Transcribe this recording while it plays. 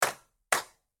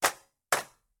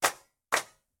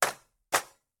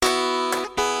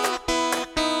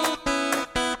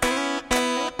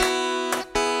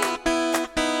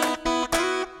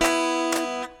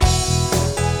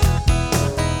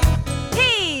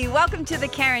welcome to the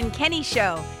Karen Kenny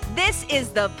Show. This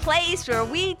is the place where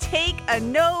we take a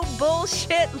no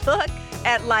bullshit look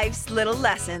at life's little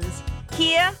lessons.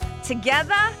 Here,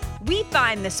 together, we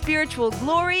find the spiritual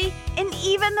glory in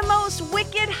even the most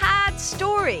wicked hard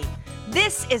story.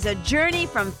 This is a journey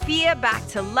from fear back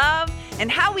to love and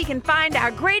how we can find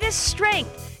our greatest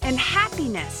strength and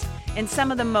happiness in some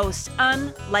of the most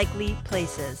unlikely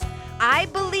places. I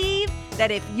believe that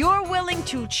if you're willing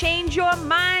to change your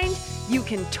mind, you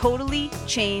can totally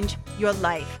change your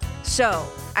life. So,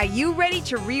 are you ready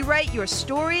to rewrite your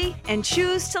story and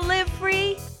choose to live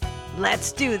free?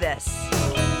 Let's do this.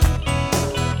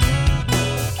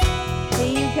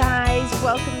 Hey, you guys,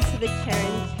 welcome to the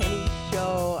Karen Kenny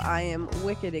Show. I am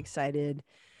wicked excited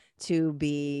to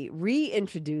be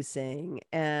reintroducing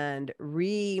and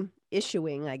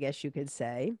reissuing, I guess you could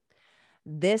say,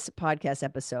 this podcast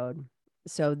episode.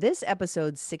 So this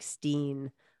episode 16,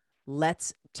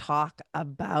 let's talk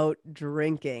about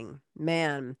drinking.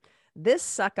 Man, this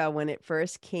sucker, when it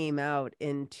first came out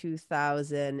in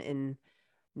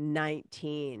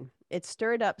 2019, it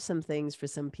stirred up some things for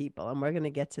some people, and we're going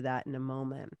to get to that in a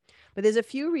moment. But there's a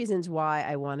few reasons why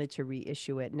I wanted to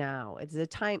reissue it now. It's the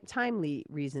timely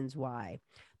reasons why.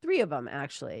 3 of them,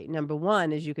 actually. Number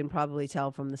one, as you can probably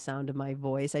tell from the sound of my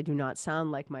voice, I do not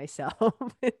sound like myself.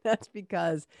 That's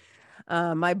because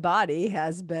my body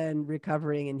has been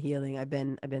recovering and healing. I've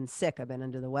been sick. I've been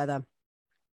under the weather,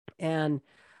 and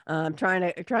I'm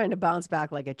trying to bounce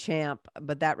back like a champ.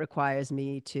 But that requires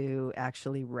me to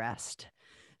actually rest.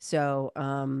 So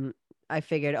I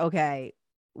figured, okay,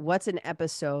 what's an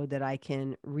episode that I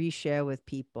can reshare with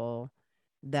people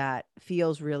that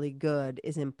feels really good,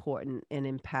 is important and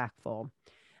impactful?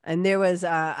 And there was,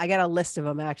 I got a list of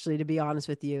them, actually, to be honest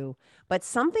with you. But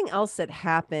something else that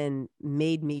happened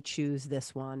made me choose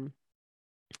this one.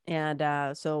 And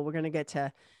so we're going to get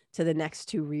to the next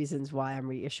 2 reasons why I'm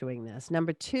reissuing this.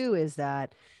 Number 2 is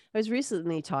that I was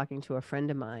recently talking to a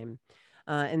friend of mine.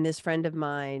 And this friend of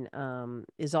mine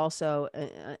is also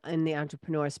in the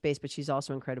entrepreneur space, but she's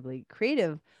also incredibly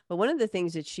creative. But one of the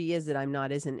things that she is that I'm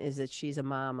not isn't is that she's a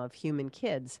mom of human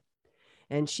kids.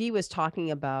 And she was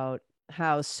talking about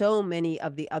how so many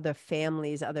of the other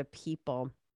families, other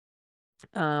people,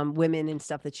 women and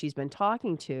stuff that she's been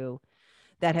talking to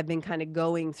that have been kind of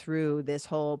going through this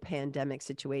whole pandemic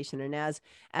situation. And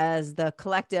as the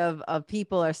collective of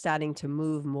people are starting to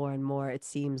move more and more, it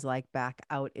seems like, back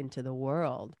out into the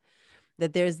world,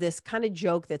 that there's this kind of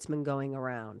joke that's been going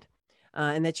around,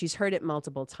 and that she's heard it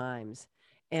multiple times.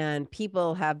 And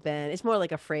people have been, it's more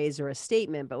like a phrase or a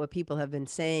statement, but what people have been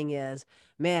saying is,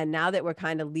 man, now that we're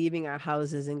kind of leaving our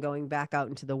houses and going back out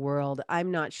into the world,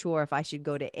 I'm not sure if I should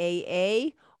go to AA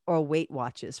or Weight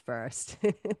Watchers first.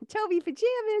 Toby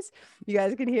pajamas. You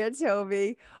guys can hear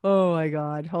Toby. Oh my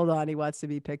God. Hold on. He wants to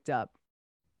be picked up.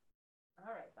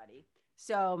 All right, buddy.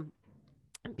 So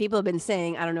people have been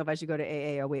saying, I don't know if I should go to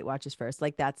AA or Weight Watchers first.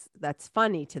 Like that's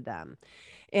funny to them.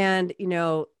 And,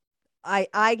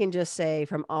 I can just say,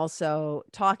 from also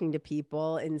talking to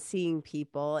people and seeing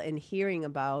people and hearing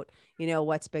about,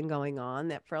 what's been going on,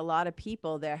 that for a lot of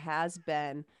people, there has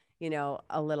been,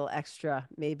 a little extra,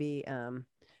 maybe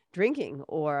drinking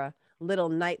or little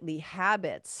nightly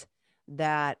habits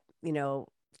that,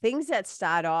 things that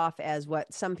start off as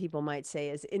what some people might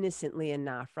say is innocently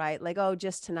enough, right? Like, oh,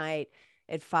 just tonight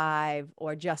at 5,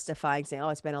 or justifying saying, oh,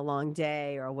 it's been a long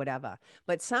day or whatever.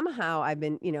 But somehow I've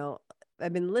been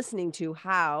listening to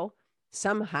how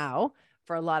somehow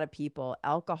for a lot of people,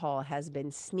 alcohol has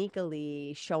been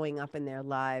sneakily showing up in their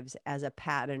lives as a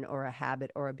pattern or a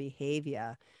habit or a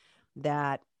behavior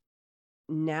that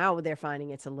now they're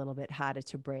finding it's a little bit harder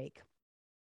to break.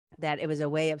 That it was a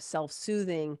way of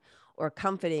self-soothing or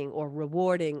comforting or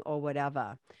rewarding or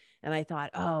whatever. And I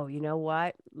thought, oh, you know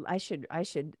what? I should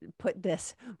put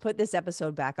this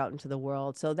episode back out into the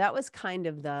world. So that was kind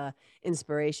of the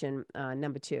inspiration,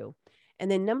 number 2.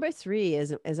 And then number 3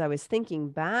 is, as I was thinking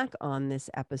back on this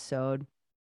episode,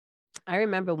 I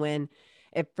remember when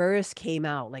it first came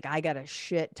out, like, I got a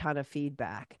shit ton of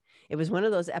feedback. It was one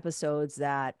of those episodes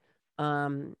that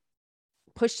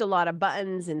pushed a lot of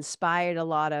buttons, inspired a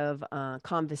lot of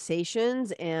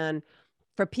conversations, and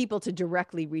for people to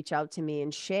directly reach out to me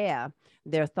and share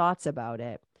their thoughts about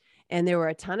it. And there were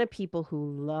a ton of people who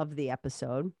loved the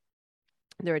episode.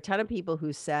 There were a ton of people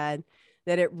who said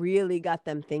that it really got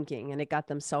them thinking, and it got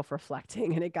them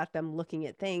self-reflecting, and it got them looking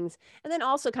at things, and then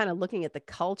also kind of looking at the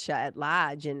culture at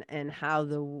large, and how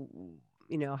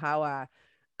how our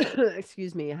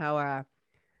excuse me,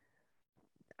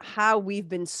 how we've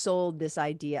been sold this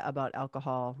idea about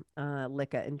alcohol,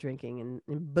 liquor, and drinking,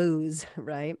 and booze,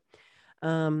 right?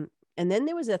 And then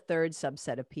there was a third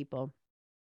subset of people.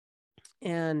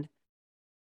 And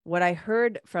what I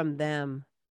heard from them,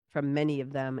 from many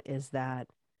of them, is that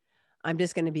I'm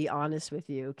just going to be honest with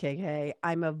you, KK.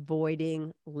 I'm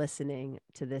avoiding listening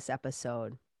to this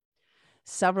episode.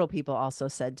 Several people also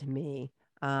said to me,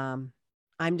 I'm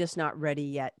just not ready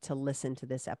yet to listen to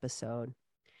this episode.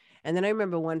 And then I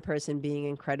remember one person being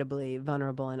incredibly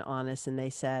vulnerable and honest, and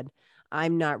they said,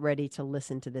 I'm not ready to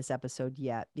listen to this episode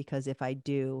yet, because if I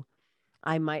do,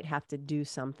 I might have to do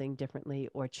something differently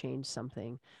or change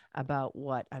something about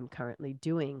what I'm currently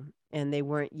doing. And they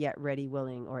weren't yet ready,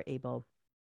 willing, or able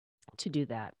to do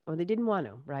that, or they didn't want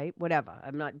to, right? Whatever.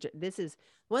 I'm not, this is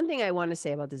one thing I want to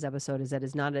say about this episode, is that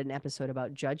it's not an episode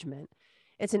about judgment.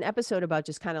 It's an episode about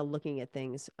just kind of looking at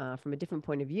things from a different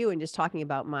point of view, and just talking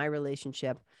about my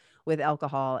relationship with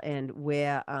alcohol, and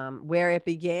where it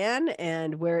began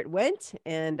and where it went,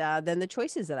 and then the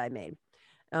choices that I made.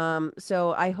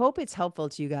 So I hope it's helpful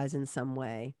to you guys in some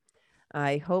way.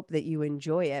 I hope that you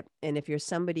enjoy it. And if you're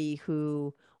somebody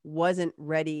who wasn't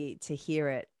ready to hear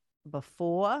it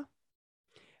before,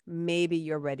 maybe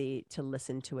you're ready to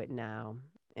listen to it now.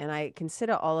 And I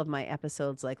consider all of my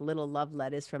episodes like little love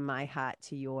letters from my heart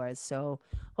to yours. So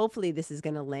hopefully this is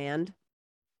going to land.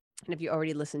 And if you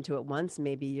already listened to it once,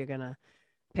 maybe you're going to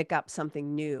pick up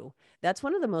something new. That's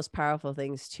one of the most powerful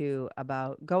things too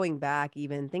about going back.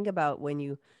 Even think about when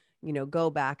you go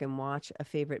back and watch a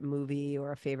favorite movie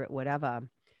or a favorite whatever.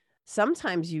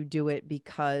 Sometimes you do it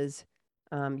because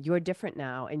you're different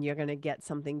now and you're going to get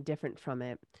something different from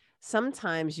it.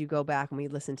 Sometimes you go back and we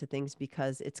listen to things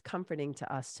because it's comforting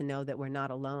to us to know that we're not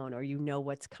alone, or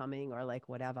what's coming, or like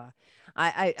whatever.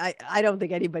 I don't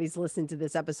think anybody's listened to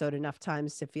this episode enough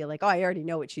times to feel like, oh, I already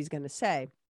know what she's going to say.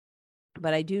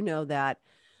 But I do know that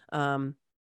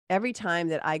every time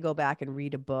that I go back and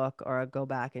read a book or go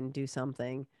back and do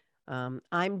something,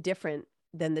 I'm different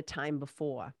than the time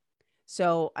before.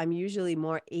 So I'm usually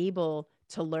more able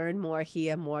to learn more,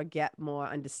 hear more, get more,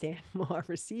 understand more,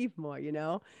 receive more,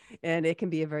 and it can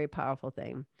be a very powerful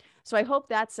thing. So I hope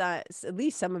that's at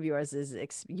least some of yours is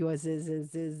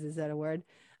that a word?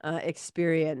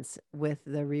 Experience with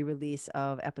the re-release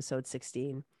of episode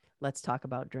 16. Let's talk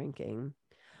about drinking.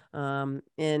 And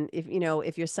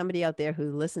if you're somebody out there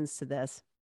who listens to this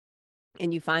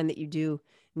and you find that you do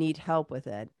need help with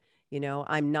it,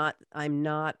 I'm not,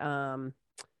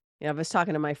 I was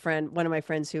talking to my friend, one of my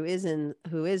friends who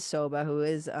is sober, who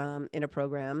is in a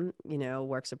program,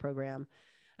 works a program.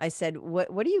 I said,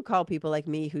 what do you call people like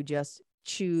me who just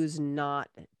choose not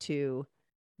to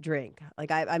drink? Like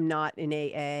I'm not in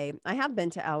AA. I have been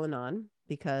to Al-Anon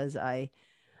because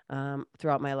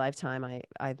throughout my lifetime,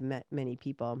 I've met many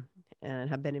people and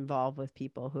have been involved with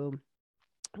people who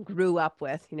grew up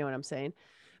with, you know what I'm saying?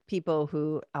 People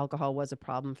who alcohol was a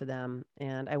problem for them.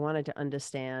 And I wanted to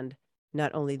understand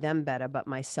not only them better, but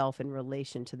myself in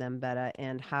relation to them better,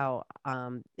 and how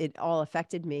it all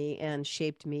affected me and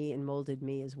shaped me and molded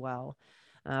me as well.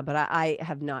 But I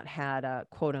have not had a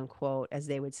quote unquote, as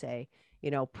they would say,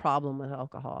 problem with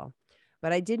alcohol.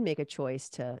 But I did make a choice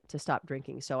to stop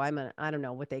drinking. So I don't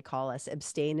know what they call us,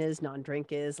 abstainers,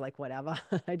 non-drinkers, like whatever.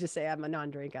 I just say I'm a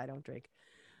non-drinker. I don't drink.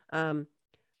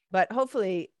 But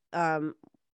hopefully,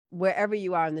 wherever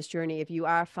you are in this journey, if you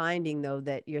are finding though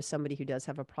that you're somebody who does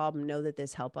have a problem, know that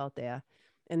there's help out there,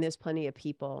 and there's plenty of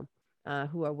people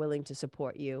who are willing to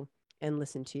support you and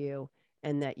listen to you,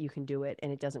 and that you can do it,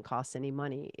 and it doesn't cost any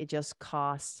money. It just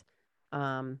costs.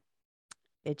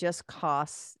 It just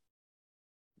costs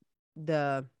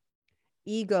the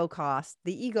ego cost.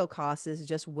 The ego cost is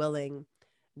just willing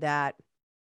that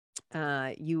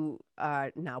you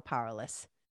are now powerless,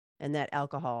 and that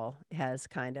alcohol has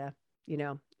kind of,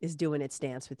 is doing its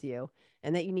dance with you,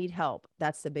 and that you need help.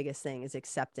 That's the biggest thing, is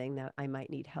accepting that I might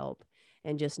need help,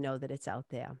 and just know that it's out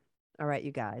there. All right,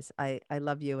 you guys, I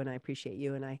love you and I appreciate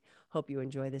you, and I hope you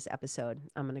enjoy this episode.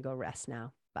 I'm going to go rest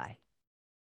now. Bye.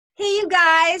 Hey, you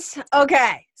guys.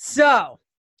 Okay, so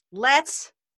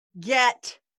let's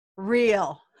get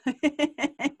real.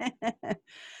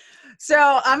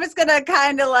 So I'm just going to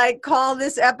kind of like call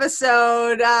this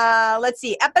episode, let's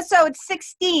see, episode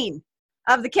 16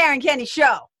 of the Karen Kenny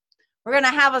Show. We're going to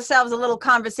have ourselves a little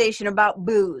conversation about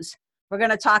booze. We're going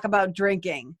to talk about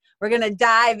drinking. We're going to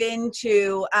dive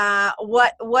into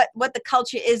what the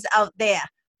culture is out there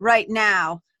right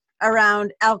now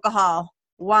around alcohol,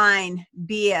 wine,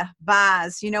 beer,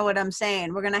 bars. You know what I'm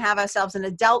saying? We're going to have ourselves an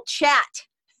adult chat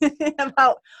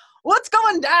about what's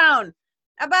going down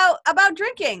about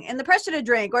drinking and the pressure to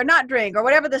drink or not drink or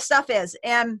whatever the stuff is.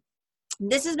 And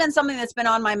this has been something that's been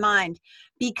on my mind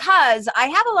because I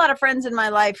have a lot of friends in my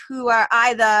life who are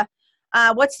either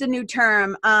what's the new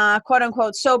term, quote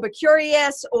unquote, sober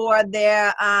curious, or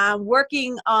they're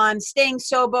working on staying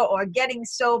sober or getting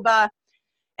sober.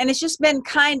 And it's just been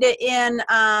kind of in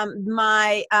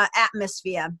my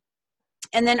atmosphere.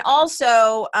 And then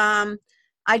also,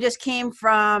 I just came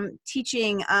from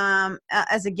teaching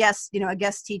as a guest, a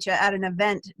guest teacher at an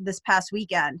event this past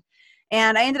weekend.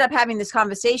 And I ended up having this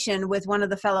conversation with one of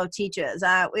the fellow teachers.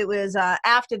 It was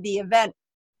after the event,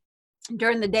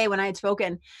 during the day when I had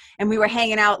spoken, and we were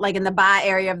hanging out like in the bar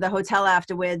area of the hotel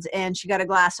afterwards, and she got a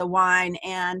glass of wine,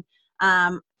 and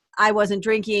I wasn't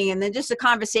drinking, and then just a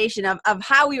conversation of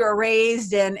how we were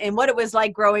raised and what it was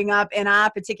like growing up in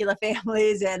our particular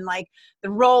families, and like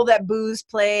the role that booze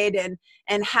played,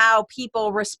 and how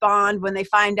people respond when they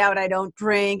find out I don't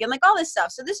drink, and like all this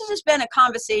stuff. So this has just been a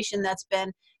conversation that's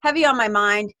been heavy on my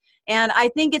mind, and I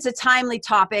think it's a timely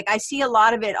topic. I see a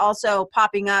lot of it also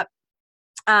popping up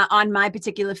on my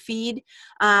particular feed,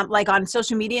 like on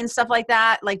social media and stuff like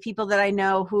that, like people that I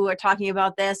know who are talking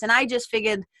about this. And I just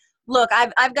figured, look,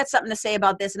 I've got something to say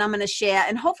about this, and I'm going to share,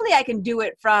 and hopefully I can do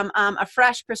it from a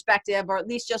fresh perspective, or at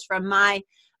least just from my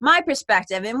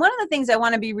perspective. And one of the things I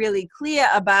want to be really clear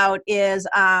about is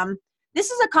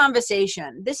this is a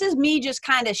conversation. This is me just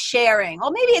kind of sharing.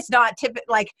 Well, maybe it's not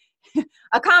like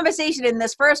a conversation in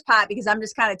this first part, because I'm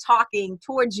just kind of talking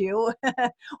towards you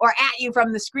or at you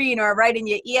from the screen or right in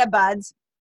your earbuds.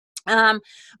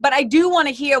 But I do want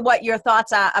to hear what your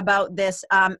thoughts are about this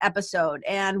episode,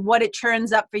 and what it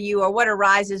turns up for you, or what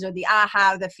arises, or the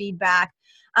aha, the feedback.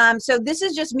 So this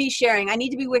is just me sharing. I need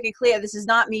to be wicked clear. This is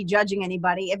not me judging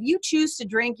anybody. If you choose to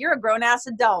drink, you're a grown-ass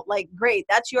adult. Like, great,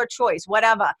 that's your choice,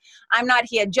 whatever. I'm not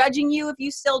here judging you if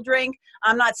you still drink.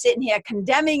 I'm not sitting here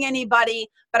condemning anybody,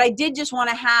 but I did just want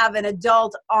to have an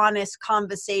adult, honest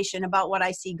conversation about what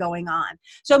I see going on.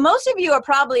 So most of you are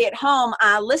probably at home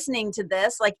listening to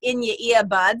this, like in your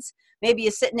earbuds. Maybe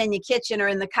you're sitting in your kitchen or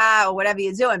in the car or whatever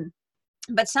you're doing.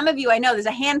 But some of you, I know there's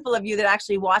a handful of you that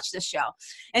actually watch this show.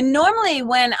 And normally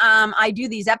when I do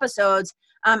these episodes,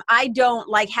 I don't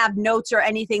like have notes or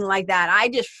anything like that. I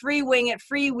just free wing it,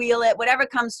 free wheel it, whatever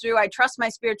comes through. I trust my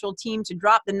spiritual team to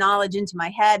drop the knowledge into my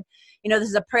head. This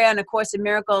is a prayer in A Course in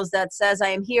Miracles that says, I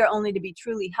am here only to be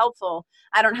truly helpful.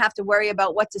 I don't have to worry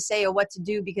about what to say or what to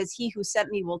do, because he who sent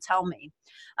me will tell me.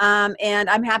 And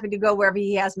I'm happy to go wherever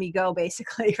he has me go,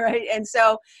 basically, right? And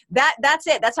so that's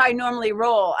it. That's how I normally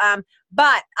roll.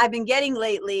 But I've been getting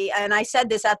lately, and I said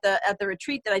this at the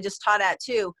retreat that I just taught at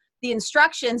too, the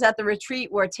instructions at the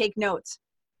retreat were take notes.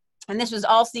 And this was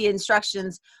also the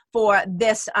instructions for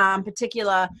this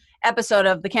particular episode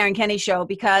of the Karen Kenney Show,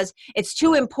 because it's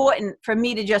too important for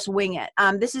me to just wing it.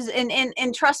 This is,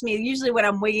 and trust me, usually when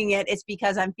I'm winging it, it's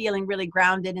because I'm feeling really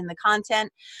grounded in the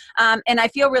content. And I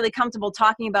feel really comfortable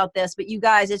talking about this. But you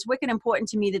guys, it's wicked important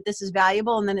to me that this is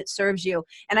valuable and then it serves you.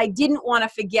 And I didn't want to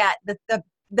forget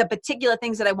the particular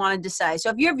things that I wanted to say. So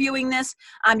if you're viewing this,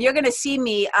 you're going to see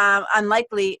me, unlike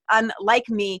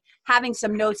me, having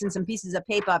some notes and some pieces of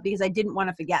paper, because I didn't want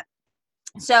to forget.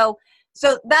 So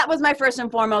that was my first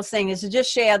and foremost thing, is to just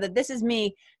share that this is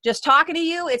me just talking to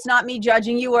you. It's not me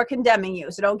judging you or condemning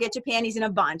you. So don't get your panties in a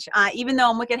bunch. Even though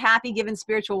I'm wicked happy giving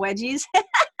spiritual wedgies,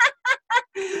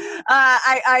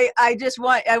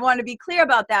 I want to be clear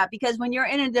about that, because when you're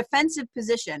in a defensive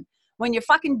position, when your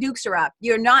fucking dukes are up,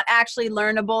 you're not actually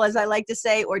learnable, as I like to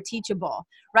say, or teachable,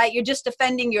 right? You're just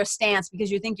defending your stance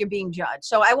because you think you're being judged.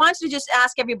 So I want to just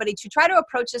ask everybody to try to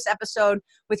approach this episode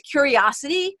with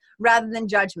curiosity rather than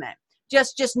judgment.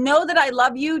 Just know that I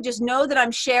love you. Just know that I'm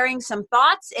sharing some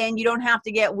thoughts, and you don't have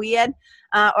to get weird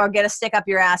or get a stick up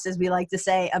your ass, as we like to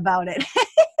say about it.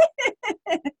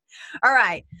 All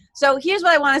right. So here's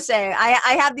what I want to say.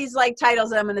 I have these like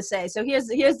titles that I'm going to say. So here's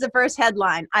the first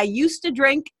headline. I used to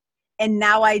drink, and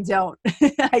now I don't.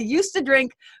 I used to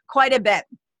drink quite a bit.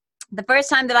 The first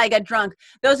time that I got drunk,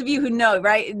 those of you who know,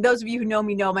 right? Those of you who know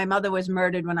me know my mother was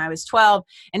murdered when I was 12,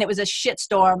 and it was a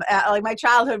shitstorm. Like my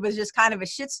childhood was just kind of a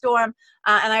shitstorm.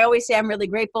 And I always say I'm really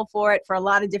grateful for it for a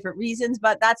lot of different reasons,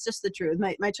 but that's just the truth.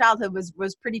 My childhood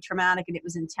was pretty traumatic, and it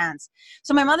was intense.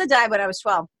 So my mother died when I was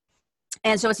 12.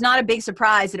 And so it's not a big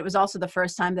surprise that it was also the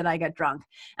first time that I got drunk.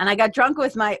 And I got drunk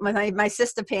with my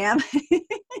sister, Pam.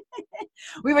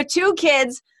 We were two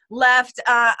kids left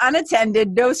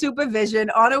unattended, no supervision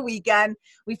on a weekend.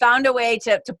 We found a way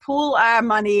to pool our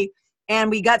money, and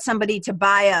we got somebody to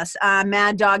buy us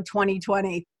Mad Dog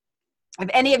 2020. If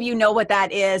any of you know what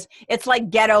that is, it's like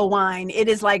ghetto wine. It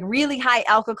is like really high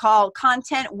alcohol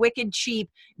content, wicked cheap,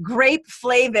 grape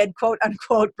flavored, quote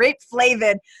unquote, grape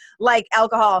flavored like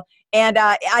alcohol. And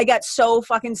I got so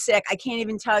fucking sick. I can't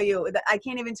even tell you. I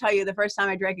can't even tell you the first time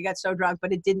I drank, I got so drunk,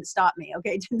 but it didn't stop me.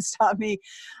 Okay, it didn't stop me.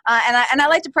 And I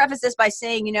like to preface this by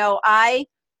saying, you know, I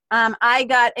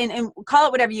got, and call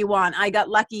it whatever you want. I got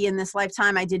lucky in this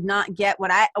lifetime. I did not get what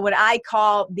I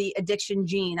call the addiction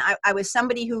gene. I was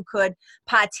somebody who could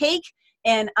partake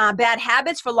in bad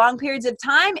habits for long periods of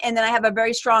time. And then I have a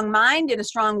very strong mind and a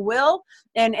strong will.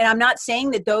 And I'm not saying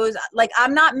that those, like,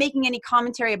 I'm not making any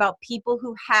commentary about people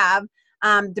who have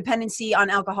dependency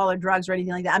on alcohol or drugs or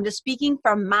anything like that. I'm just speaking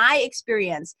from my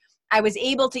experience. I was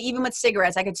able to, even with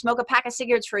cigarettes, I could smoke a pack of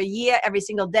cigarettes for a year every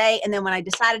single day. And then when I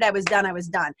decided I was done, I was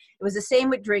done. It was the same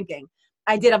with drinking.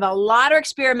 I did have a lot of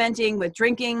experimenting with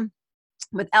drinking,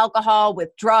 with alcohol,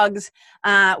 with drugs,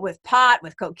 with pot,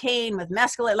 with cocaine, with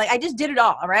mescaline. Like, I just did it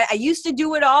all right? I used to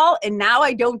do it all, and now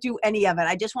I don't do any of it.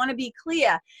 I just want to be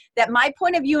clear that my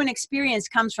point of view and experience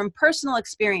comes from personal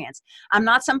experience. I'm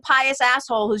not some pious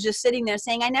asshole who's just sitting there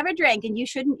saying, I never drank and you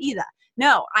shouldn't either.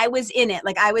 No, I was in it.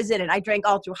 Like, I was in it. I drank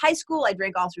all through high school. I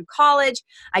drank all through college.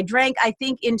 I drank, I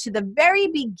think, into the very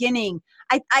beginning.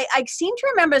 I seem to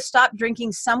remember stopped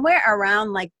drinking somewhere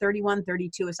around like 31,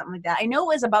 32 or something like that. I know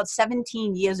it was about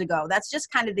 17 years ago. That's just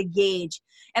kind of the gauge.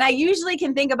 And I usually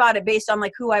can think about it based on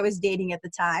like who I was dating at the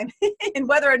time and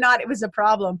whether or not it was a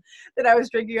problem that I was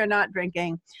drinking or not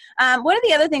drinking. One of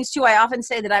the other things too, I often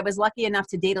say that I was lucky enough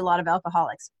to date a lot of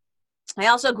alcoholics. I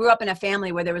also grew up in a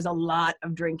family where there was a lot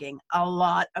of drinking.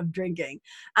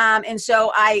 And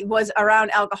so I was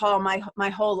around alcohol my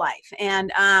whole life. And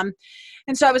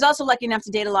so I was also lucky enough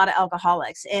to date a lot of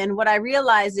alcoholics. And what I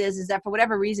realized is that for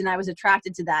whatever reason, I was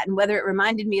attracted to that. And whether it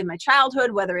reminded me of my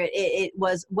childhood, whether it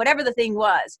was whatever the thing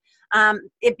was,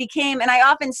 it became, and I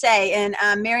often say, and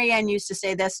Marianne used to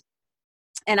say this,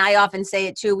 and I often say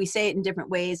it too, we say it in different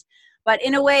ways. But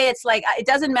in a way, it's like, it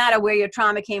doesn't matter where your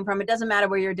trauma came from. It doesn't matter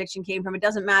where your addiction came from. It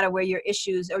doesn't matter where your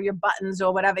issues or your buttons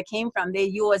or whatever came from. They're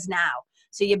yours now.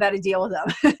 So you better deal with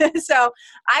them. So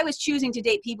I was choosing to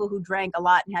date people who drank a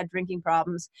lot and had drinking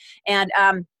problems. And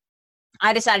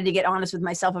I decided to get honest with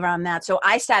myself around that. So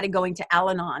I started going to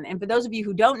Al-Anon. And for those of you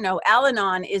who don't know,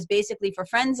 Al-Anon is basically for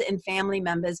friends and family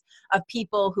members of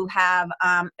people who have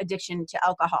addiction to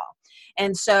alcohol.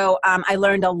 And so I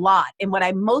learned a lot. And what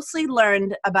I mostly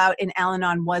learned about in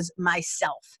Al-Anon was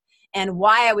myself and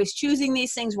why I was choosing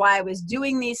these things, why I was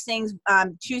doing these things,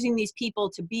 choosing these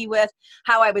people to be with,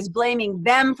 how I was blaming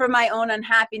them for my own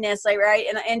unhappiness, like, right?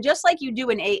 And just like you do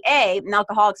in AA, in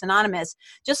Alcoholics Anonymous,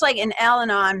 just like in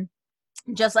Al-Anon,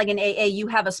 just like in AA, you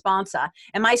have a sponsor.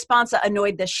 And my sponsor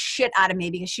annoyed the shit out of me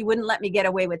because she wouldn't let me get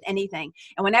away with anything.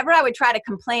 And whenever I would try to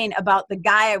complain about the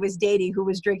guy I was dating who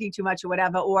was drinking too much or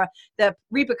whatever, or the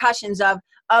repercussions of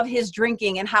his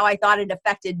drinking and how I thought it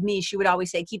affected me, she would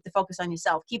always say, keep the focus on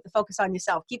yourself, keep the focus on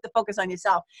yourself, keep the focus on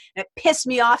yourself. And it pissed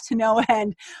me off to no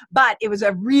end, but it was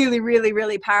a really, really,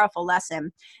 really powerful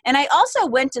lesson. And I also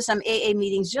went to some AA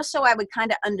meetings just so I would kind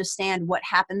of understand what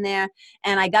happened there.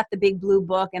 And I got the big blue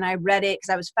book and I read it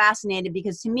because I was fascinated,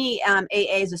 because to me, AA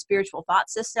is a spiritual thought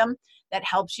system that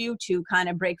helps you to kind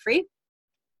of break free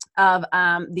of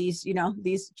these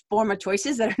former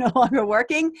choices that are no longer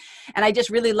working. And I just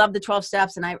really love the 12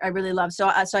 steps, and I really love, so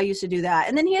I used to do that.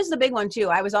 And then here's the big one too.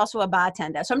 I was also a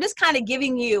bartender. So I'm just kind of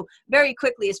giving you very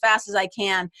quickly, as fast as I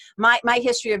can, my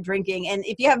history of drinking. And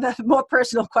if you have more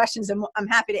personal questions, I'm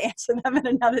happy to answer them at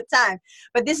another time.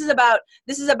 But this is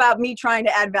about me trying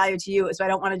to add value to you, so I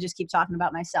don't want to just keep talking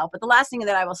about myself. But the last thing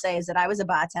that I will say is that I was a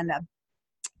bartender.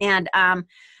 And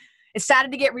it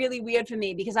started to get really weird for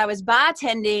me because I was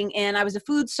bartending and I was a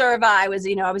food server. I was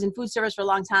in food service for a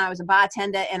long time. I was a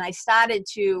bartender, and I started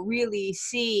to really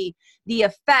see the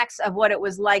effects of what it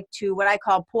was like to, what I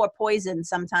call, pour poison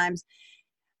sometimes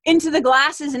into the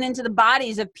glasses and into the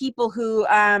bodies of people who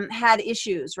had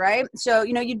issues, right? So,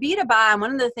 you'd be at a bar, and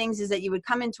one of the things is that you would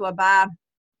come into a bar,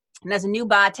 and as a new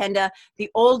bartender, the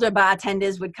older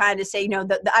bartenders would kind of say,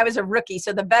 I was a rookie.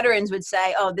 So the veterans would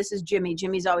say, oh, this is Jimmy.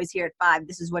 Jimmy's always here at 5.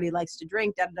 This is what he likes to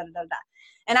drink, da, da, da, da, da.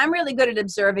 And I'm really good at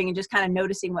observing and just kind of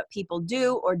noticing what people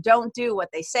do or don't do, what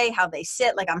they say, how they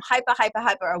sit. Like, I'm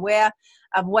hyper aware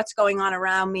of what's going on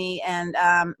around me and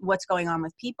what's going on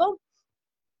with people.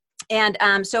 And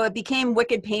so it became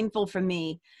wicked painful for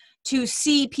me to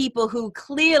see people who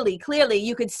clearly,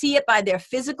 you could see it by their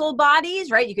physical bodies,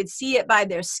 right? You could see it by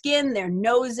their skin, their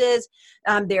noses,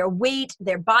 their weight,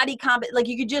 their body comp. Like,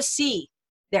 you could just see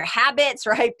their habits,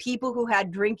 right? People who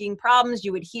had drinking problems,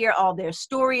 you would hear all their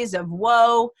stories of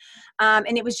woe.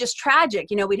 And it was just tragic.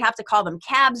 You know, we'd have to call them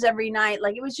cabs every night.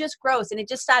 Like, it was just gross. And it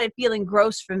just started feeling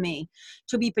gross for me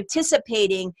to be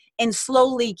participating in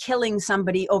slowly killing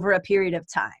somebody over a period of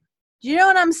time. Do you know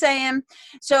what I'm saying?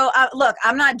 So look,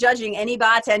 I'm not judging any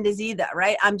bartenders either,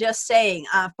 right? I'm just saying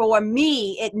for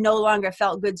me, it no longer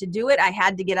felt good to do it. I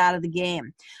had to get out of the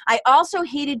game. I also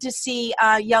hated to see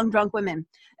young drunk women.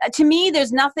 To me,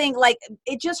 there's nothing like,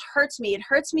 it just hurts me. It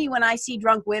hurts me when I see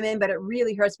drunk women, but it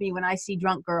really hurts me when I see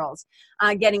drunk girls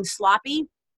getting sloppy,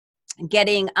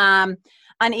 getting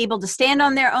unable to stand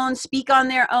on their own, speak on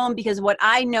their own, because what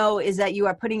I know is that you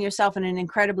are putting yourself in an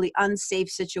incredibly unsafe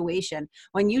situation.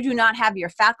 When you do not have your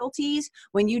faculties,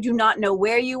 when you do not know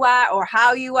where you are or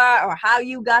how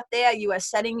you got there, you are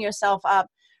setting yourself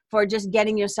up for just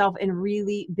getting yourself in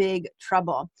really big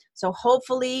trouble. So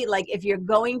hopefully, like, if you're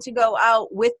going to go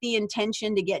out with the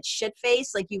intention to get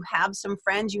shit-faced, like, you have some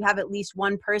friends, you have at least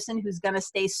one person who's going to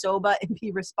stay sober and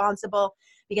be responsible,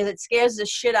 because it scares the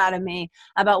shit out of me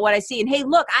about what I see. And hey,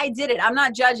 look, I did it. I'm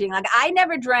not judging. Like, I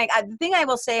never drank. The thing I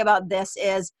will say about this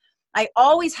is I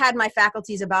always had my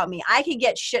faculties about me. I could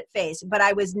get shit-faced, but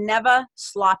I was never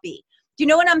sloppy. Do you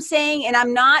know what I'm saying? And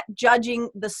I'm not judging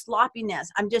the sloppiness.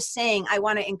 I'm just saying I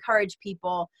want to encourage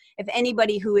people, if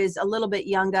anybody who is a little bit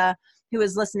younger who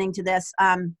is listening to this,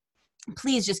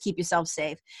 please just keep yourself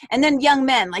safe. And then young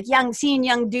men, like seeing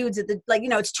young dudes at the, like, you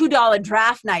know, it's $2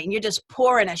 draft night and you're just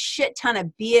pouring a shit ton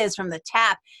of beers from the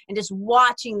tap and just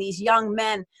watching these young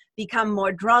men become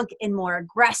more drunk and more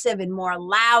aggressive and more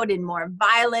loud and more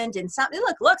violent. And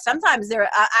look, sometimes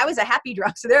I was a happy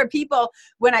drunk. So there are people,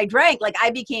 when I drank, like, I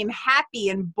became happy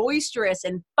and boisterous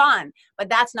and fun, but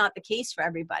that's not the case for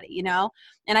everybody, you know?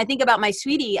 And I think about my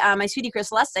sweetie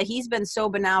Chris Lester. He's been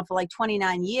sober now for like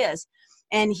 29 years.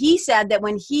 And he said that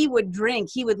when he would drink,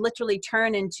 he would literally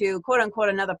turn into, quote unquote,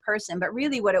 another person. But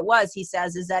really what it was, he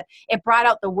says, is that it brought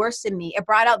out the worst in me. It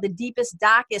brought out the deepest,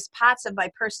 darkest parts of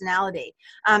my personality.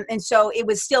 And so it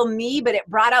was still me, but it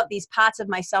brought out these parts of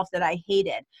myself that I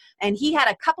hated. And he had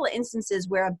a couple of instances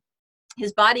where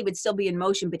his body would still be in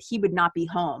motion, but he would not be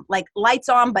home. Like, lights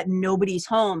on, but nobody's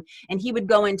home. And he would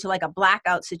go into like a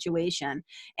blackout situation.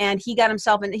 And he got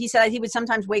himself, and he said he would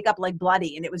sometimes wake up like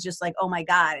bloody. And it was just like, oh my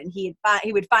God. And he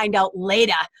would find out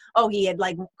later, oh, he had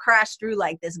like crashed through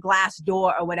like this glass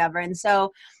door or whatever. And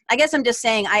so I guess I'm just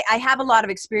saying, I have a lot of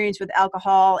experience with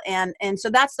alcohol. And so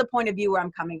that's the point of view where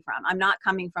I'm coming from. I'm not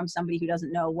coming from somebody who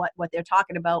doesn't know what they're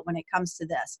talking about when it comes to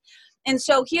this. And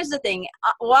so here's the thing.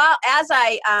 As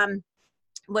I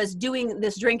was doing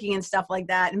this drinking and stuff like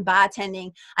that and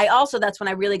bartending, that's when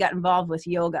I really got involved with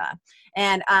yoga.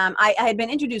 And I had been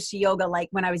introduced to yoga like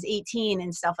when I was 18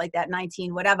 and stuff like that,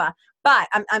 19, whatever. But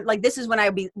I'm like, this is when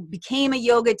I became a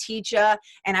yoga teacher,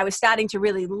 and I was starting to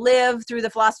really live through the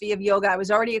philosophy of yoga. I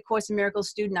was already a Course in Miracles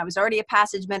student. I was already a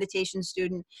Passage meditation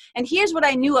student. And here's what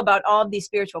I knew about all of these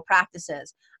spiritual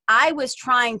practices. I was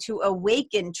trying to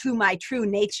awaken to my true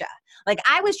nature. Like,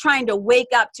 I was trying to wake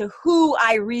up to who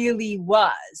I really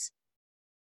was.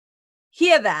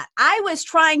 Hear that? I was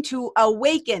trying to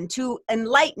awaken, to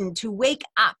enlighten, to wake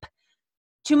up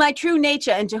to my true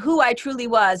nature and to who I truly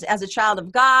was as a child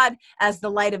of God, as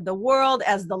the light of the world,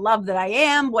 as the love that I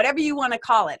am, whatever you want to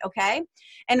call it, okay?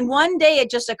 And one day it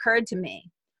just occurred to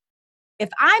me, if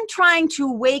I'm trying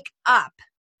to wake up,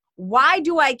 why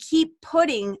do I keep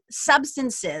putting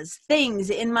substances, things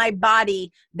in my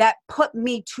body that put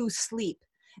me to sleep,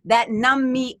 that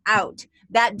numb me out,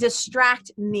 that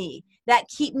distract me, that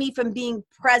keep me from being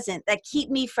present, that keep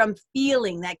me from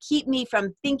feeling, that keep me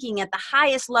from thinking at the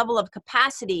highest level of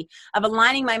capacity of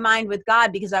aligning my mind with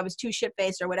God because I was too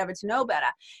shit-faced or whatever to know better?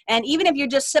 And even if you're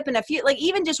just sipping a few, like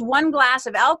even just one glass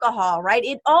of alcohol, right?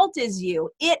 It alters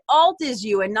you,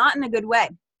 and not in a good way.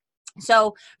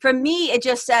 So for me, it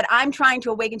just said, I'm trying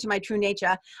to awaken to my true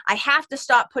nature. I have to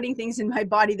stop putting things in my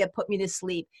body that put me to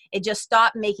sleep. It just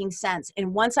stopped making sense.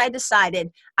 And once I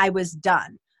decided, I was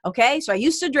done. Okay. So I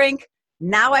used to drink.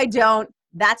 Now I don't.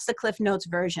 That's the Cliff Notes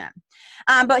version.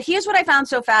 But here's what I found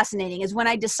so fascinating is when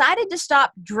I decided to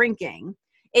stop drinking,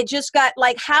 it just got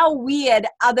like how weird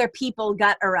other people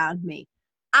got around me.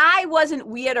 I wasn't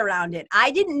weird around it. I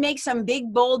didn't make some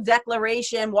big, bold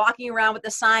declaration walking around with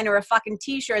a sign or a fucking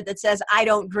t-shirt that says, I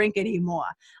don't drink anymore.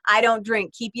 I don't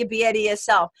drink. Keep your beer to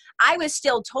yourself. I was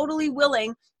still totally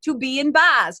willing to be in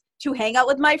bars, to hang out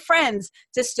with my friends,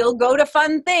 to still go to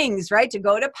fun things, right? To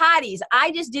go to parties.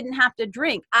 I just didn't have to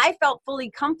drink. I felt fully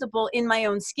comfortable in my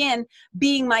own skin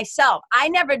being myself. I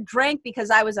never drank because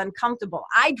I was uncomfortable.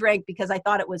 I drank because I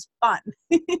thought it was fun.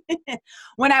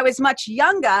 When I was much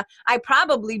younger, I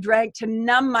probably drank to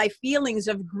numb my feelings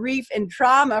of grief and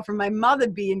trauma from my mother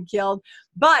being killed.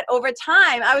 But over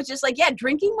time, I was just like, yeah,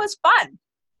 drinking was fun.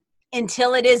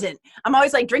 Until it isn't. I'm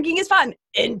always like, drinking is fun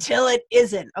until it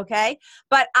isn't, okay?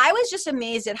 But I was just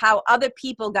amazed at how other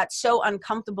people got so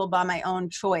uncomfortable by my own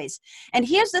choice. And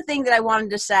here's the thing that I wanted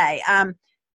to say.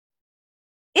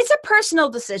 It's a personal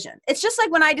decision. It's just like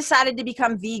when I decided to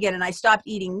become vegan and I stopped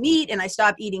eating meat and I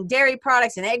stopped eating dairy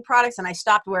products and egg products and I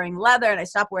stopped wearing leather and I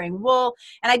stopped wearing wool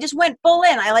and I just went full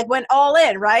in. I like went all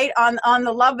in, right? On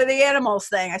the love of the animals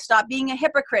thing. I stopped being a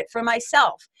hypocrite for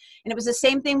myself. And it was the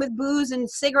same thing with booze and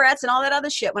cigarettes and all that other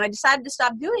shit. When I decided to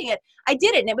stop doing it, I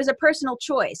did it and it was a personal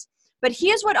choice. But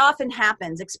here's what often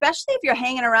happens, especially if you're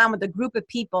hanging around with a group of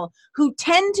people who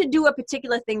tend to do a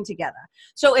particular thing together.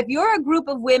 So if you're a group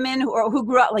of women who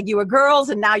grew up like you were girls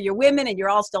and now you're women and you're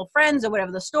all still friends or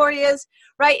whatever the story is,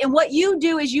 right? And what you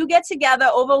do is you get together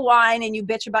over wine and you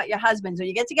bitch about your husbands, or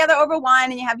you get together over wine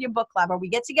and you have your book club, or we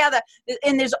get together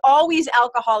and there's always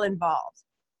alcohol involved.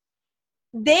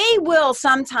 They will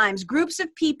sometimes, groups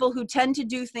of people who tend to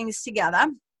do things together,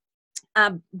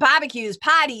 barbecues,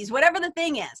 parties, whatever the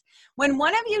thing is. When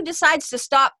one of you decides to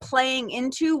stop playing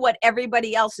into what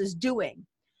everybody else is doing,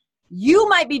 you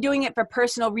might be doing it for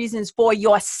personal reasons for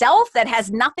yourself that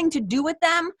has nothing to do with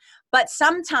them, but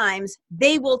sometimes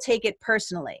they will take it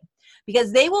personally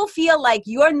because they will feel like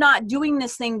you're not doing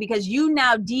this thing because you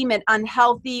now deem it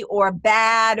unhealthy or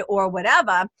bad or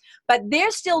whatever, but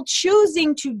they're still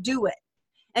choosing to do it.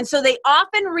 And so they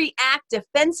often react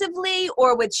defensively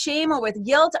or with shame or with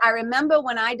guilt. I remember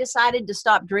when I decided to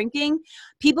stop drinking,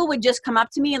 people would just come up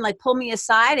to me and like pull me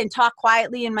aside and talk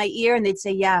quietly in my ear. And they'd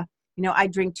say, yeah, you know, I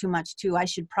drink too much too. I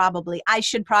should probably, I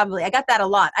got that a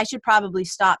lot. I should probably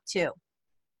stop too.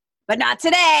 But not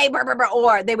today.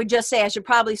 Or they would just say, I should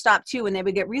probably stop too. And they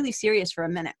would get really serious for a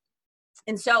minute.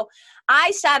 And so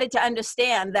I started to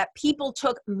understand that people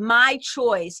took my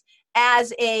choice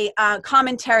as a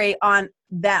commentary on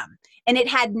them. And it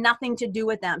had nothing to do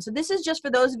with them. So this is just for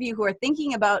those of you who are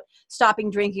thinking about stopping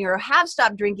drinking or have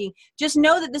stopped drinking. Just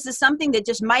know that this is something that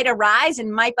just might arise and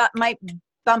might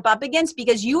bump up against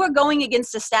because you are going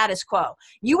against the status quo.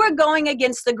 You are going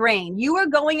against the grain. You are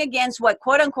going against what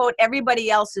quote unquote everybody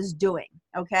else is doing.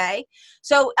 Okay.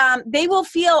 So they will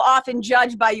feel often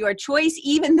judged by your choice,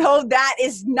 even though that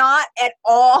is not at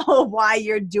all why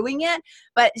you're doing it,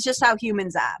 but it's just how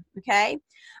humans are. Okay.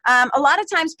 A lot of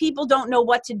times people don't know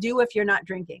what to do if you're not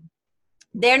drinking.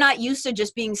 They're not used to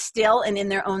just being still and in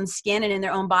their own skin and in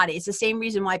their own body. It's the same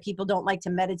reason why people don't like to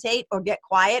meditate or get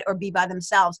quiet or be by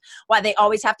themselves, why they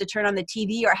always have to turn on the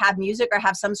TV or have music or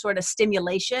have some sort of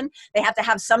stimulation. They have to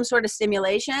have some sort of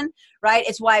stimulation, right?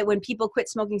 It's why when people quit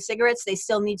smoking cigarettes, they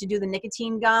still need to do the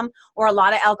nicotine gum, or a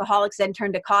lot of alcoholics then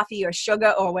turn to coffee or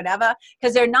sugar or whatever,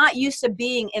 because they're not used to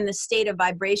being in the state of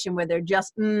vibration where they're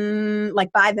just like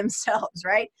by themselves,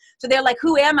 right? So they're like,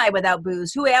 who am I without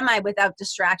booze? Who am I without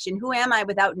distraction? Who am I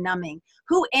without numbing?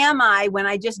 Who am I when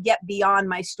I just get beyond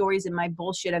my stories and my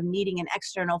bullshit of needing an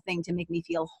external thing to make me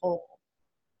feel whole?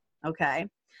 Okay.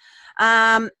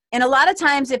 And a lot of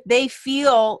times if they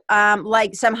feel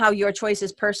like somehow your choice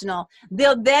is personal,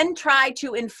 they'll then try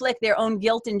to inflict their own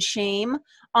guilt and shame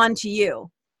onto you.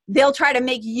 They'll try to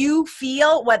make you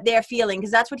feel what they're feeling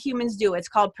because that's what humans do. It's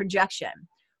called projection.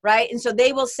 Right? And so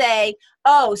they will say,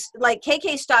 oh, like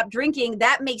KK stopped drinking.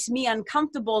 That makes me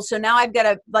uncomfortable. So now I've got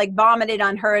to like vomit it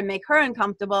on her and make her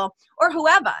uncomfortable or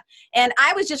whoever. And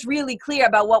I was just really clear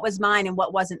about what was mine and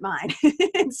what wasn't mine.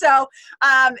 And so,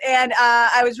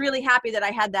 I was really happy that I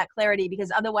had that clarity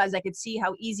because otherwise I could see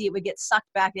how easy it would get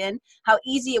sucked back in, how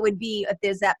easy it would be if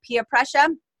there's that peer pressure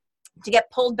to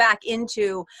get pulled back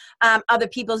into other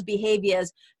people's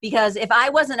behaviors. Because if I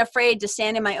wasn't afraid to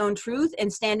stand in my own truth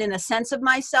and stand in a sense of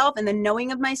myself and the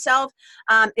knowing of myself,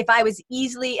 if I was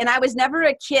easily, and I was never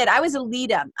a kid, I was a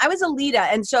leader.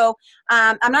 And so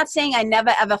I'm not saying I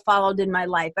never ever followed in my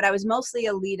life, but I was mostly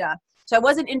a leader. So I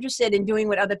wasn't interested in doing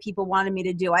what other people wanted me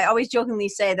to do. I always jokingly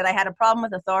say that I had a problem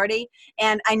with authority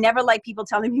and I never liked people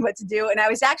telling me what to do. And I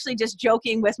was actually just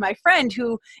joking with my friend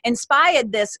who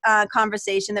inspired this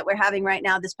conversation that we're having right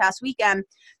now this past weekend.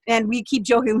 And we keep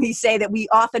jokingly say that we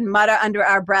often mutter under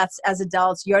our breaths as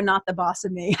adults, you're not the boss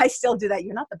of me. I still do that.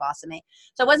 You're not the boss of me.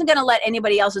 So I wasn't going to let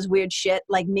anybody else's weird shit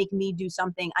like make me do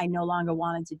something I no longer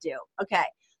wanted to do. Okay,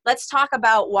 let's talk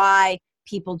about why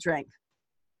people drink.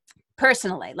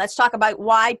 Personally, let's talk about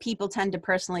why people tend to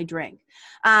personally drink.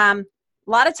 A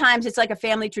lot of times it's like a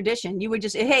family tradition. You would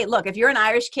just, hey, look, if you're an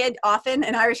Irish kid, often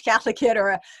an Irish Catholic kid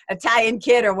or an Italian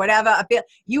kid or whatever,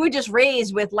 you were just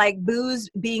raised with like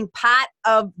booze being part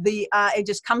of the, it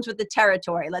just comes with the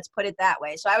territory. Let's put it that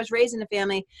way. So I was raised in a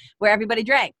family where everybody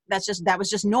drank. That was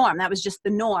just norm. That was just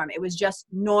the norm. It was just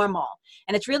normal.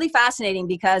 And it's really fascinating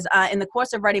because in the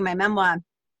course of writing my memoir,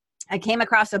 I came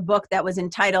across a book that was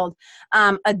entitled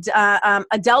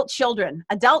Adult Children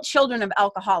of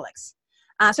Alcoholics.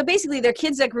 So basically, they're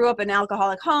kids that grew up in an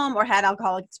alcoholic home or had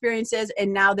alcoholic experiences,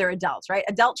 and now they're adults, right?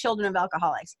 Adult children of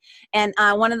alcoholics. And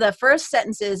one of the first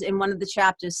sentences in one of the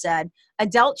chapters said,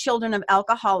 adult children of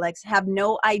alcoholics have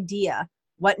no idea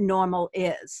what normal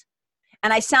is.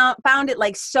 And I found it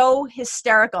like so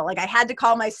hysterical. Like I had to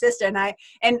call my sister,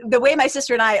 and the way my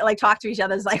sister and I like talk to each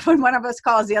other is like when one of us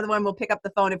calls, the other one will pick up the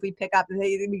phone. If we pick up, and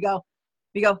we go,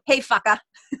 hey fucker,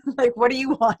 like what do you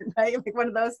want, right? Like one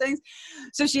of those things.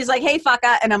 So she's like, hey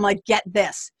fucker, and I'm like, get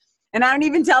this. And I don't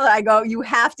even tell her. I go, you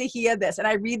have to hear this. And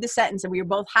I read the sentence, and we were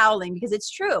both howling because it's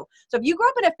true. So if you grew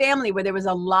up in a family where there was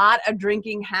a lot of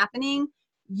drinking happening,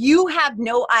 you have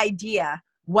no idea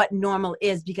what normal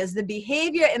is, because the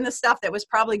behavior and the stuff that was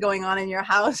probably going on in your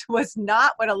house was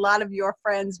not what a lot of your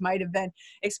friends might have been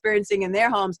experiencing in their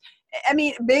homes. I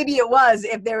mean, maybe it was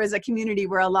if there was a community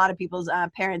where a lot of people's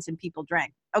parents and people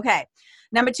drank. Okay.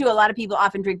 Number two, a lot of people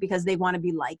often drink because they want to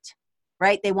be liked,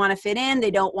 right? They want to fit in.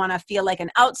 They don't want to feel like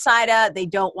an outsider. They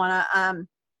don't want to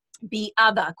be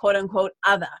other, quote unquote,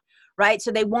 other, right? So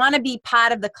they want to be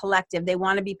part of the collective. They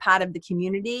want to be part of the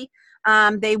community.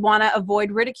 They want to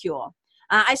avoid ridicule.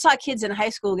 I saw kids in high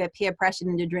school get peer pressured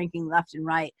into drinking left and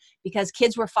right because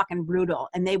kids were fucking brutal,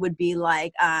 and they would be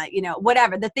like,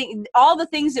 whatever. All the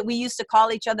things that we used to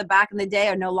call each other back in the day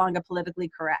are no longer politically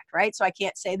correct, right? So I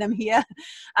can't say them here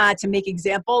to make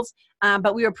examples,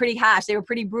 but we were pretty harsh. They were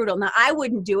pretty brutal. Now, I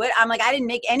wouldn't do it. I'm like, I didn't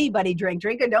make anybody drink.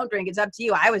 Drink or don't drink, it's up to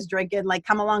you. I was drinking, like,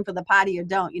 come along for the party or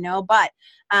don't, But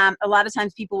a lot of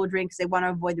times people will drink because they want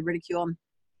to avoid the ridicule.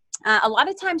 A lot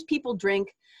of times people drink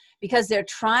because they're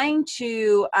trying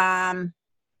to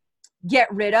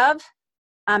get rid of,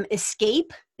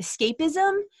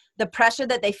 escapism, the pressure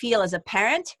that they feel as a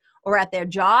parent or at their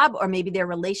job, or maybe their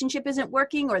relationship isn't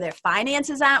working, or their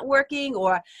finances aren't working,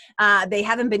 or they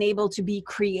haven't been able to be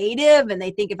creative, and they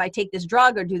think if I take this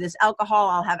drug or do this alcohol,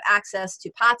 I'll have access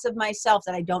to parts of myself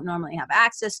that I don't normally have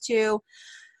access to.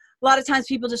 A lot of times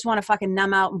people just want to fucking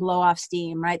numb out and blow off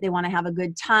steam, right? They want to have a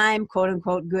good time, quote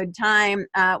unquote, good time,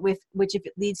 with which if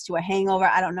it leads to a hangover,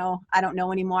 I don't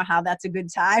know anymore how that's a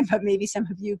good time, but maybe some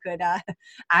of you could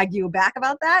argue back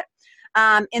about that.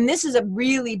 And this is a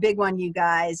really big one, you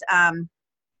guys.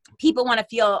 People want to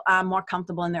feel more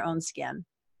comfortable in their own skin.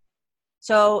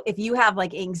 So if you have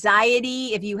like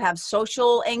anxiety, if you have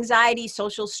social anxiety,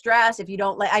 social stress, if you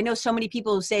don't like, I know so many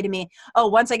people who say to me, oh,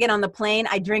 once I get on the plane,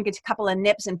 I drink a couple of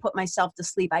nips and put myself to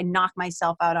sleep. I knock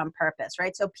myself out on purpose,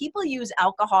 right? So people use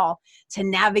alcohol to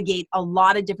navigate a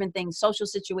lot of different things, social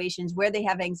situations where they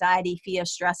have anxiety, fear,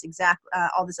 stress,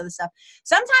 all this other stuff.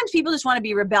 Sometimes people just want to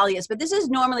be rebellious, but this is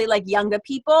normally like younger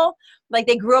people. Like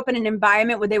they grew up in an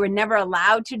environment where they were never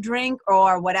allowed to drink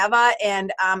or whatever,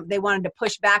 and they wanted to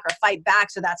push back or fight back.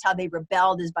 So that's how they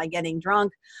rebelled, is by getting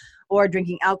drunk or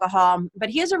drinking alcohol. But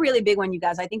here's a really big one, you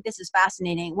guys. I think this is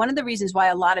fascinating. One of the reasons why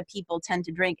a lot of people tend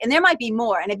to drink, and there might be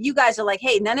more, and if you guys are like,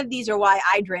 hey, none of these are why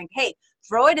I drink, hey,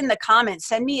 throw it in the comments,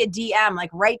 send me a DM,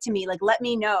 like write to me, like let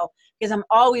me know, because I'm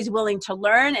always willing to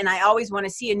learn, and I always want to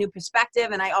see a new perspective,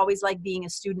 and I always like being a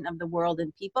student of the world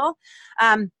and people.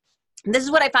 This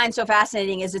is what I find so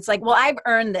fascinating, is it's like, well, I've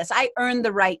earned this. I earned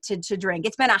the right to drink.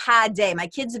 It's been a hard day. My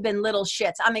kids have been little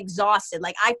shits. I'm exhausted.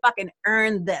 Like I fucking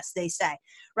earned this, they say,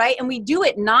 right? And we do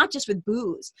it not just with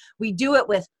booze. We do it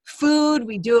with food.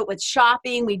 We do it with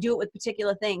shopping. We do it with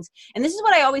particular things. And this is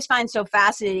what I always find so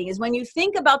fascinating, is when you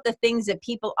think about the things that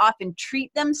people often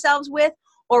treat themselves with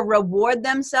or reward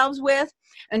themselves with,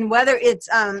 and whether it's,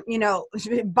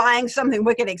 buying something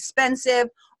wicked expensive,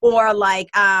 or like,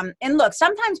 and look,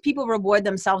 sometimes people reward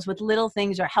themselves with little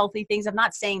things or healthy things. I'm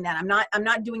not saying that. I'm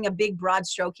not doing a big broad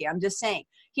stroke here. I'm just saying,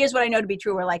 here's what I know to be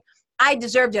true. We're like, I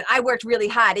deserved it. I worked really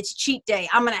hard. It's cheat day.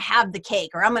 I'm going to have the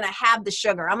cake, or I'm going to have the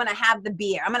sugar. I'm going to have the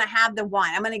beer. I'm going to have the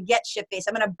wine. I'm going to get shit-faced.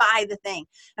 I'm going to buy the thing.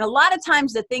 And a lot of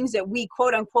times the things that we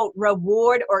quote unquote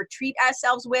reward or treat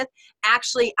ourselves with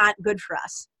actually aren't good for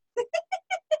us.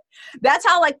 That's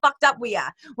how like fucked up we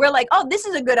are. We're like, oh, this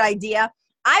is a good idea.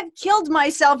 I've killed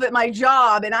myself at my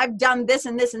job, and I've done this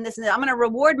and this and this and this. I'm going to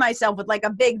reward myself with like a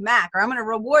Big Mac, or I'm going to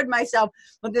reward myself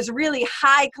with this really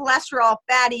high cholesterol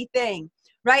fatty thing.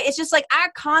 right? It's just like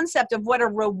our concept of what a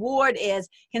reward is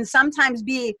can sometimes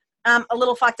be a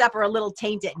little fucked up or a little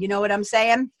tainted. You know what I'm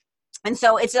saying? And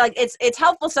so it's like it's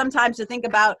helpful sometimes to think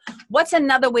about what's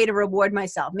another way to reward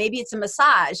myself. Maybe it's a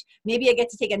massage. Maybe I get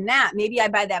to take a nap. Maybe I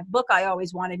buy that book I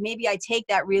always wanted. Maybe I take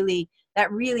that really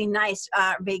nice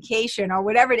vacation or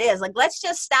whatever it is. Like, let's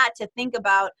just start to think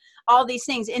about all these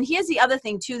things. And here's the other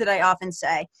thing too that I often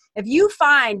say. If you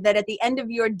find that at the end of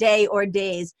your day or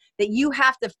days that you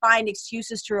have to find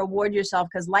excuses to reward yourself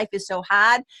because life is so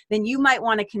hard, then you might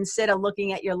want to consider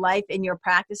looking at your life and your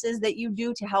practices that you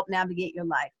do to help navigate your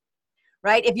life.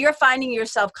 Right? If you're finding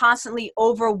yourself constantly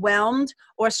overwhelmed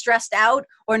or stressed out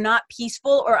or not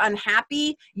peaceful or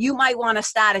unhappy, you might want to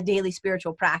start a daily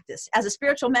spiritual practice. As a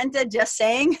spiritual mentor, just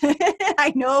saying,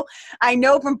 I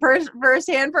know from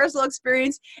firsthand personal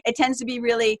experience, it tends to be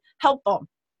really helpful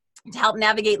to help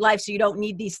navigate life so you don't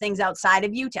need these things outside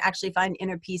of you to actually find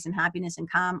inner peace and happiness and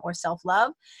calm or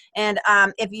self-love. And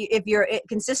if you're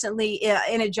consistently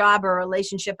in a job or a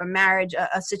relationship or marriage,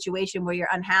 a situation where you're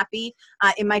unhappy,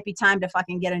 it might be time to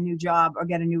fucking get a new job or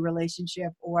get a new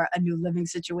relationship or a new living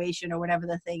situation or whatever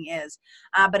the thing is.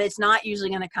 But it's not usually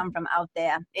going to come from out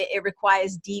there. It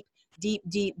requires deep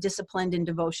disciplined and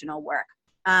devotional work.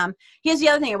 Here's the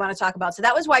other thing I want to talk about. So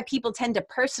that was why people tend to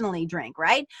personally drink,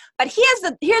 right? But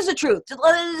here's the truth.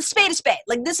 Spade to spade.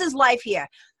 Like, this is life here.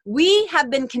 We have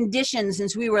been conditioned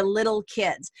since we were little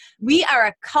kids. We are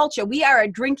a culture. We are a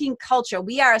drinking culture.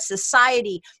 We are a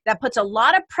society that puts a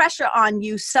lot of pressure on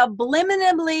you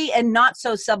subliminally and not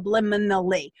so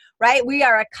subliminally, right? We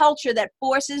are a culture that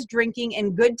forces drinking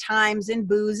and good times and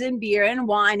booze and beer and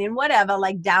wine and whatever,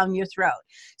 like, down your throat.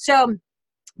 So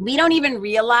we don't even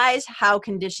realize how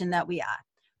conditioned that we are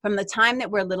from the time that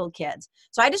we're little kids.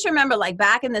 So I just remember, like,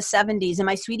 back in the 70s, and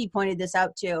my sweetie pointed this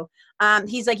out too.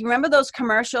 He's like, you remember those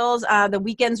commercials? The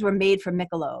weekends were made for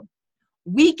Michelob.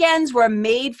 Weekends were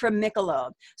made for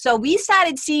Michelob. So we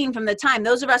started seeing from the time,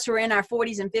 those of us who were in our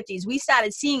 40s and 50s, we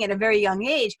started seeing at a very young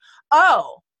age,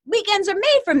 oh, weekends are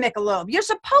made for Michelob. You're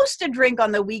supposed to drink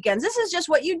on the weekends. This is just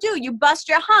what you do. You bust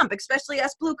your hump, especially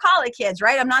us blue-collar kids,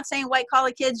 right? I'm not saying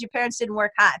white-collar kids, your parents didn't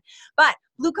work hard. But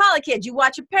blue-collar kids, you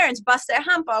watch your parents bust their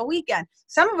hump all weekend.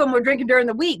 Some of them were drinking during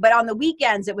the week, but on the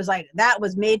weekends, it was like, that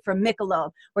was made for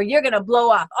Michelob, where you're going to blow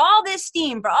off all this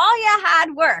steam for all your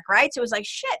hard work, right? So it was like,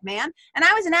 shit, man. And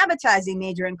I was an advertising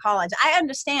major in college. I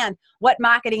understand what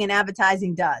marketing and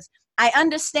advertising does. I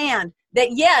understand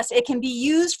that, yes, it can be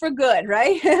used for good,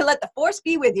 right? Let the force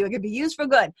be with you. It can be used for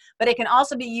good, but it can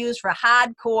also be used for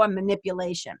hardcore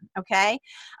manipulation, okay?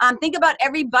 Think about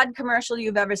every Bud commercial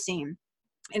you've ever seen.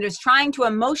 It is trying to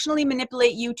emotionally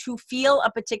manipulate you to feel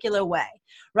a particular way,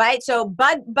 right? So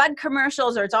Bud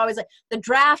commercials, or it's always like the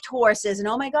draft horses and,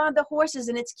 oh my God, the horses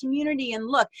and its community and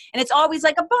look. And it's always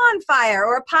like a bonfire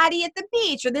or a party at the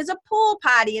beach, or there's a pool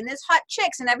party and there's hot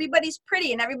chicks and everybody's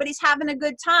pretty and everybody's having a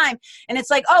good time. And it's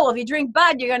like, oh, if you drink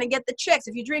Bud, you're going to get the chicks.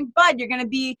 If you drink Bud, you're going to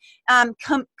be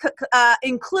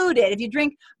included. If you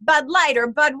drink Bud Light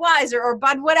or Budweiser or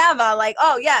Bud whatever, like,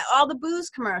 oh yeah, all the booze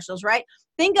commercials, right?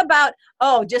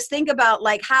 Just think about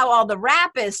like how all the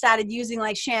rappers started using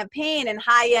like champagne and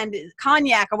high-end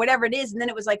cognac or whatever it is. And then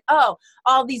it was like, oh,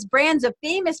 all these brands of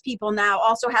famous people now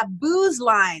also have booze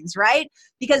lines, right?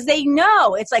 Because they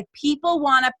know it's like people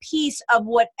want a piece of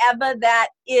whatever that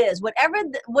is, whatever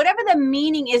the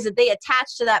meaning is that they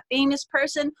attach to that famous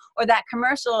person or that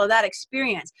commercial or that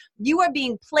experience. You are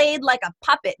being played like a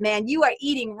puppet, man. You are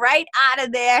eating right out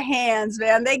of their hands,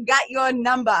 man. They got your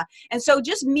number. And so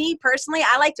just me personally,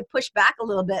 I like to push back a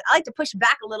little bit. I like to push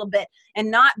back a little bit and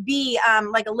not be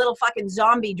like a little fucking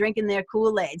zombie drinking their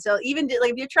Kool-Aid. So even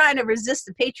like if you're trying to resist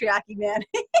the patriarchy, man,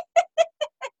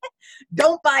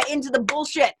 don't buy into the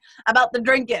bullshit about the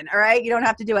drinking, all right? You don't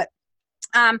have to do it.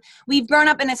 We've grown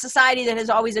up in a society that has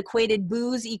always equated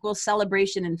booze equals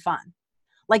celebration and fun.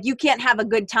 Like, you can't have a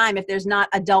good time if there's not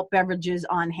adult beverages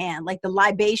on hand. Like the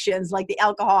libations, like the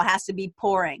alcohol has to be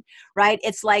pouring, right?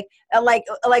 It's like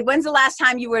when's the last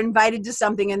time you were invited to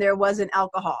something and there wasn't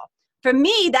alcohol? For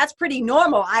me, that's pretty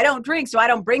normal. I don't drink, so I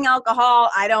don't bring alcohol.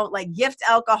 I don't like gift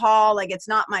alcohol. Like, it's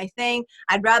not my thing.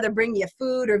 I'd rather bring you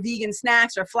food or vegan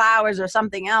snacks or flowers or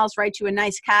something else, write you a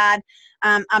nice card.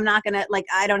 I'm not going to, like,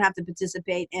 I don't have to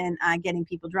participate in getting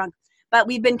people drunk. But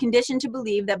we've been conditioned to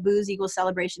believe that booze equals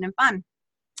celebration and fun,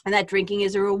 and that drinking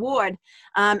is a reward,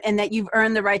 and that you've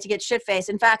earned the right to get shit-faced.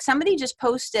 In fact, somebody just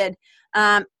posted,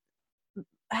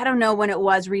 I don't know when it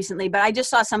was recently, but I just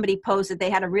saw somebody post that they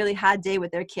had a really hard day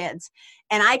with their kids.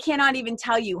 And I cannot even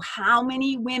tell you how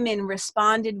many women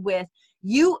responded with,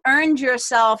 you earned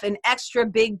yourself an extra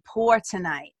big pour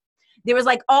tonight. there was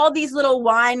like all these little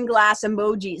wine glass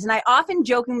emojis. And I often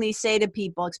jokingly say to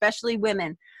people, especially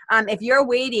women, if you're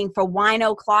waiting for wine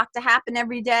o'clock to happen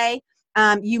every day,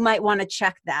 you might want to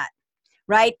check that.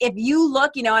 Right? If you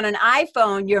look, on an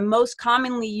iPhone, your most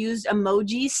commonly used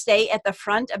emojis stay at the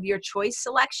front of your choice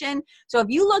selection. So if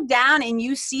you look down and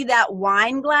you see that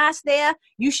wine glass there,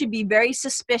 you should be very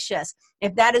suspicious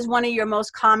if that is one of your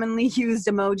most commonly used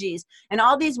emojis. And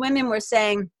all these women were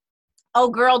saying, oh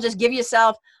girl, just give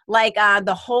yourself like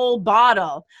the whole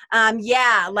bottle.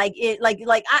 Yeah, like it,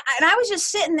 and I was just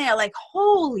sitting there like,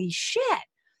 holy shit.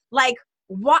 Like,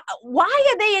 why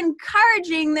are they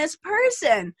encouraging this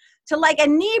person to like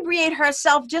inebriate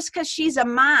herself just because she's a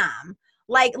mom?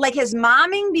 Like has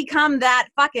momming become that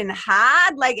fucking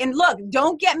hard? Like, and look,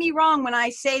 don't get me wrong when I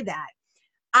say that.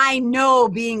 I know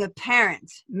being a parent,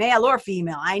 male or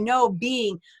female, I know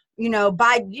being,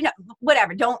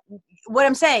 whatever, what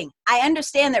I'm saying, I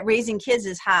understand that raising kids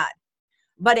is hard.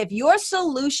 But if your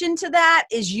solution to that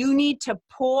is you need to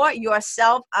pour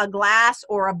yourself a glass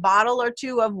or a bottle or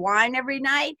two of wine every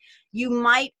night, you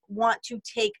might want to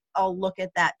take a look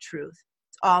at that truth.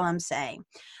 That's all I'm saying.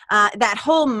 That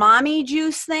whole mommy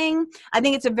juice thing, I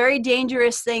think it's a very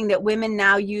dangerous thing that women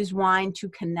now use wine to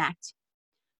connect,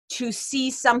 to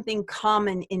see something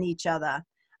common in each other.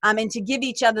 And to give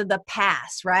each other the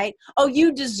pass, right? Oh,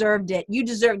 you deserved it.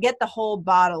 Get the whole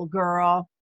bottle, girl.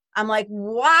 I'm like,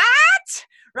 what?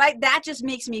 Right? That just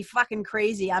makes me fucking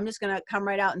crazy. I'm just going to come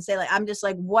right out and say, like, I'm just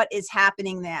like, what is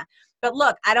happening there? But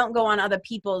look, I don't go on other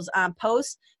people's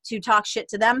posts to talk shit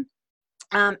to them.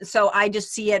 So I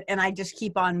just see it and I just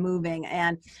keep on moving.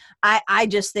 And I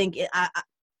just think,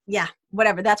 yeah,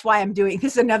 whatever. That's why I'm doing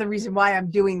this. Is another reason why I'm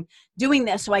doing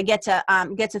this. So I get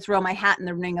to throw my hat in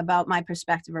the ring about my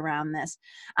perspective around this.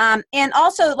 And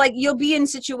also, like, you'll be in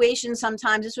situations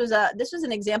sometimes. This was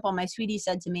an example my sweetie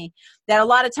said to me, that a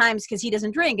lot of times, because he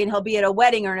doesn't drink and he'll be at a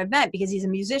wedding or an event because he's a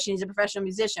musician, he's a professional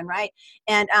musician, right?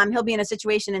 And he'll be in a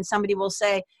situation and somebody will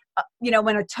say,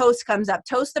 when a toast comes up,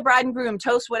 toast the bride and groom,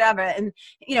 toast whatever, and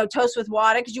toast with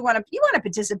water because you want to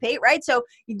participate, right? So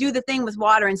you do the thing with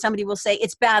water, and somebody will say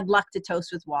it's bad luck to toast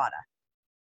with water.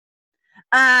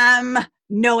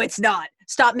 No, it's not.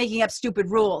 Stop making up stupid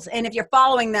rules, and if you're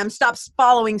following them, stop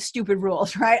following stupid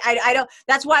rules, right? I don't.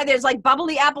 That's why there's like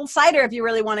bubbly apple cider if you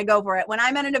really want to go for it. When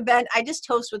I'm at an event, I just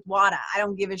toast with water. I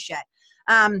don't give a shit.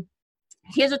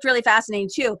 Here's what's really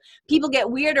fascinating too. People get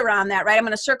weird around that, right? I'm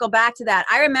going to circle back to that.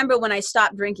 I remember when I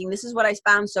stopped drinking, this is what I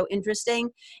found so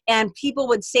interesting. And people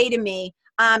would say to me,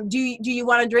 do you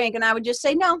want to drink? And I would just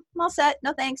say, no, I'm all set.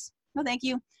 No, thanks. No, thank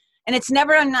you. And it's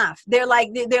never enough. They're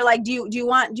like, do you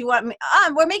want,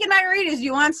 we're making margaritas. Do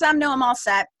you want some? No, I'm all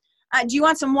set. Do you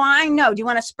want some wine? No. Do you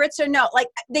want a spritzer? No. Like,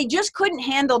 they just couldn't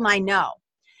handle my no.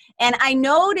 And I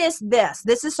noticed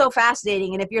this is so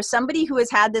fascinating. And if you're somebody who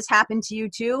has had this happen to you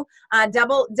too,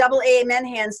 double amen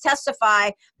hands,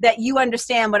 testify that you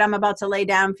understand what I'm about to lay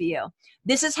down for you.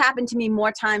 This has happened to me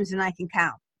more times than I can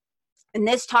count. And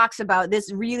this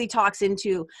really talks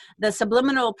into the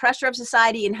subliminal pressure of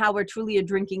society and how we're truly a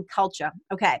drinking culture.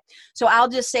 Okay. So I'll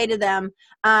just say to them,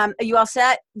 are you all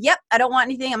set? Yep. I don't want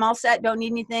anything. I'm all set. Don't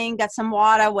need anything. Got some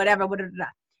water, whatever.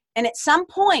 And at some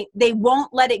point they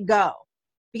won't let it go.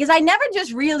 Because I never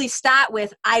just really start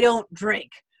with, I don't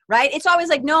drink, right? It's always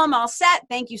like, no, I'm all set.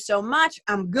 Thank you so much.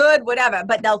 I'm good, whatever.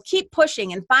 But they'll keep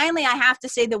pushing. And finally, I have to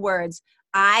say the words,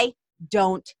 I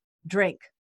don't drink.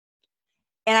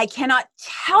 And I cannot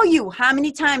tell you how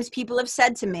many times people have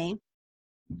said to me,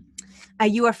 are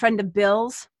you a friend of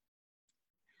Bill's?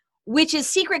 Which is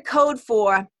secret code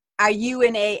for, are you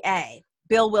in AA?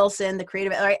 Bill Wilson, the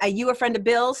creative, are you a friend of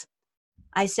Bill's?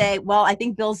 I say, well, I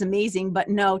think Bill's amazing, but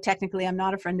no, technically I'm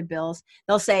not a friend of Bill's.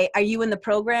 They'll say, are you in the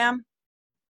program?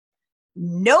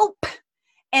 Nope.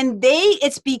 And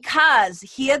it's because,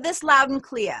 hear this loud and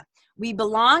clear, we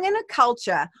belong in a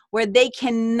culture where they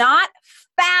cannot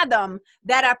fathom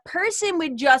that a person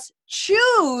would just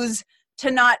choose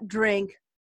to not drink,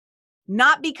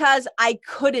 not because I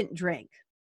couldn't drink.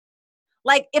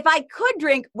 Like, if I could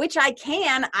drink, which I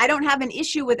can, I don't have an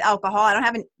issue with alcohol. I don't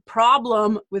have a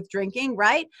problem with drinking,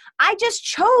 right? I just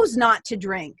chose not to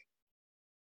drink.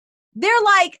 They're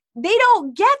like, they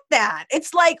don't get that.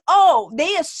 It's like, oh,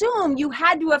 they assume you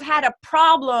had to have had a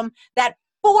problem that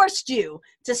forced you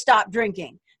to stop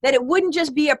drinking, that it wouldn't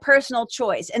just be a personal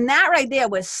choice. And that right there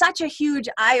was such a huge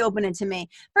eye-opener to me.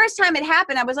 First time it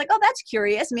happened, I was like, oh, that's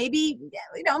curious. Maybe,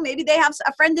 maybe they have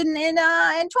a friend in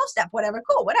 12-step, whatever,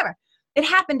 cool, whatever. It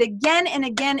happened again and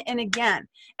again and again.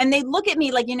 And they look at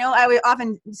me like, I would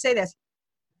often say this.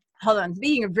 Hold on.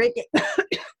 Speaking of drinking,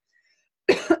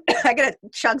 I got to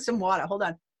chug some water. Hold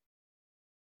on.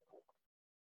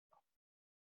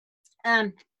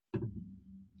 Um,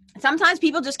 Sometimes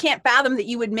people just can't fathom that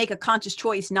you would make a conscious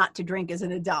choice not to drink as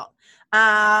an adult.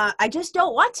 I just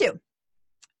don't want to.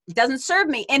 It doesn't serve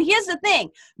me. And here's the thing.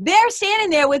 They're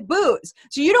standing there with booze.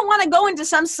 So you don't want to go into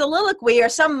some soliloquy or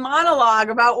some monologue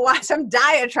about why, some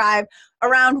diatribe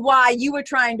around why you were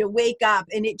trying to wake up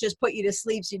and it just put you to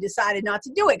sleep. So you decided not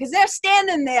to do it because they're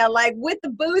standing there like with the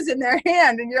booze in their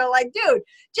hand. And you're like, dude,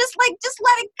 just let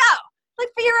it go. Like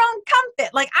for your own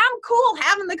comfort. Like, I'm cool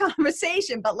having the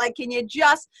conversation, but like, can you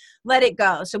just let it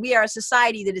go? So we are a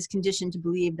society that is conditioned to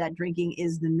believe that drinking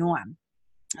is the norm.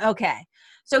 Okay.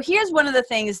 So here's one of the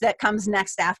things that comes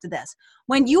next after this.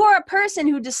 When you are a person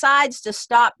who decides to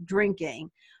stop drinking,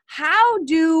 how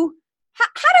do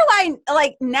I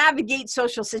like navigate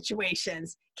social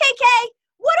situations? KK,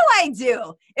 what do I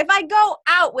do if I go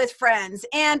out with friends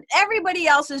and everybody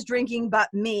else is drinking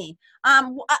but me? How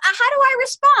do I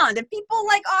respond if people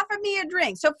like offer me a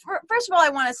drink? So first of all, I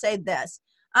want to say this.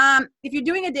 If you're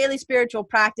doing a daily spiritual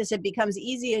practice, it becomes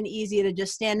easier and easier to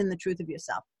just stand in the truth of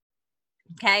yourself.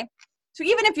 Okay? So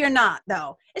even if you're not,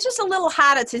 though, it's just a little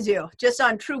harder to do just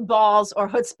on true balls or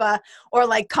chutzpah or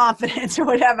like confidence or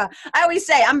whatever. I always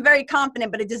say I'm very confident,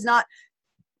 but it does not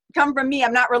come from me.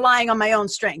 I'm not relying on my own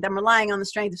strength. I'm relying on the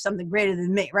strength of something greater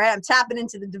than me, right? I'm tapping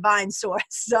into the divine source.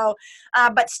 So,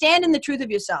 but stand in the truth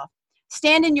of yourself.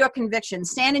 Stand in your conviction.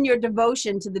 Stand in your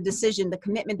devotion to the decision, the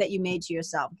commitment that you made to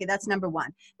yourself. Okay, that's number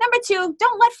one. Number two,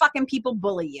 don't let fucking people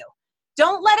bully you.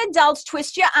 Don't let adults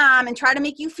twist your arm and try to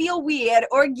make you feel weird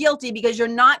or guilty because you're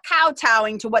not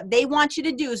kowtowing to what they want you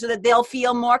to do so that they'll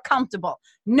feel more comfortable.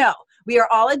 No, we are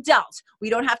all adults. We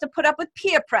don't have to put up with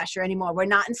peer pressure anymore. We're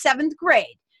not in 7th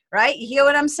grade, right? You hear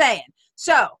what I'm saying?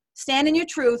 So stand in your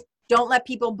truth. Don't let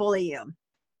people bully you.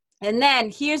 And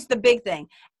then here's the big thing.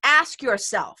 Ask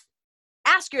yourself,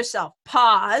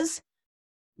 pause,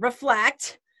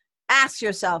 reflect, ask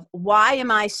yourself, why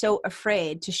am I so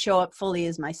afraid to show up fully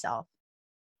as myself?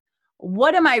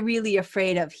 What am I really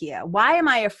afraid of here? Why am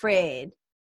I afraid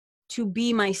to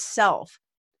be myself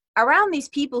around these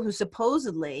people who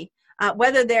supposedly,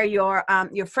 whether they're your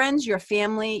friends, your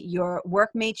family, your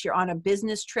workmates, you're on a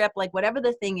business trip, like whatever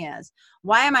the thing is,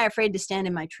 why am I afraid to stand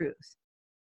in my truth?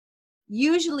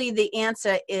 Usually the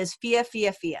answer is fear.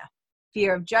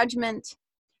 Fear of judgment,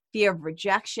 fear of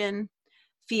rejection,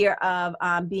 fear of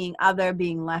being other,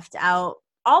 being left out.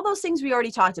 All those things we already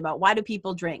talked about. Why do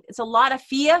people drink? It's a lot of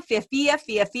fear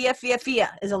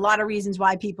is a lot of reasons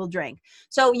why people drink.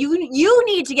 So you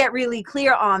need to get really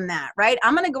clear on that, right?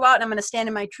 I'm going to go out and I'm going to stand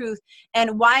in my truth.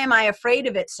 And why am I afraid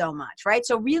of it so much, right?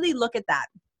 So really look at that.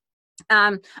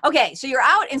 Okay, so you're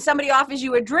out and somebody offers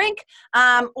you a drink,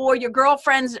 or your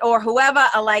girlfriends or whoever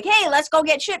are like, hey, let's go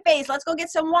get shit-faced. Let's go get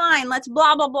some wine. Let's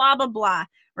blah, blah, blah, blah, blah,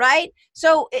 right?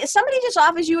 So if somebody just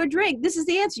offers you a drink, this is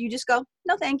the answer. You just go,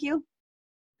 no, thank you.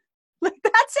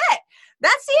 That's it.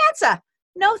 That's the answer.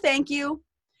 No, thank you.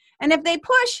 And if they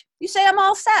push, you say, I'm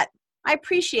all set. I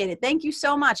appreciate it. Thank you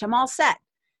so much. I'm all set.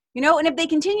 You know, and if they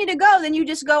continue to go, then you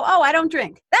just go, oh, I don't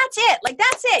drink. That's it. Like,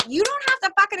 that's it. You don't have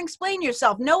to fucking explain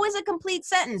yourself. No is a complete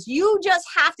sentence. You just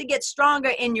have to get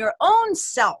stronger in your own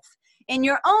self, in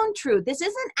your own truth. This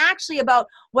isn't actually about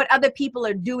what other people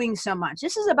are doing so much.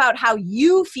 This is about how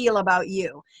you feel about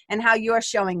you and how you're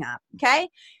showing up. Okay.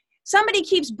 Somebody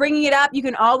keeps bringing it up, you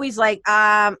can always like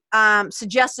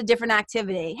suggest a different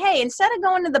activity. Hey, instead of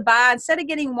going to the bar, instead of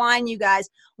getting wine, you guys,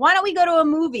 why don't we go to a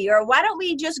movie? Or why don't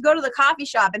we just go to the coffee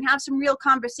shop and have some real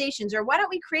conversations? Or why don't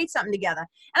we create something together?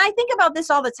 And I think about this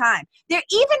all the time. They're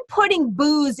even putting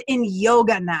booze in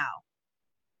yoga now.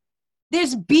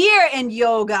 There's beer in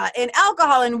yoga and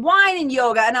alcohol and wine in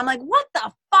yoga. And I'm like, what the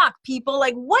fuck, people?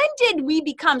 Like, when did we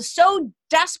become so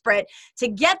desperate to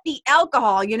get the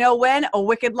alcohol? You know when? A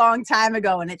wicked long time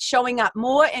ago. And it's showing up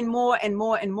more and more and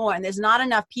more and more. And there's not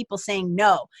enough people saying,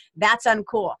 no, that's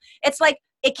uncool. It's like,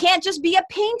 it can't just be a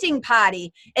painting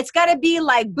party. It's got to be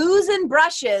like booze and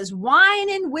brushes, wine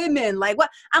and women. Like what?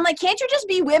 I'm like, can't you just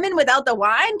be women without the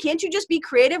wine? Can't you just be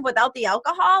creative without the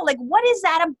alcohol? Like, what is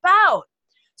that about?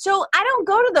 So I don't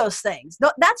go to those things.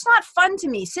 That's not fun to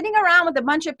me. Sitting around with a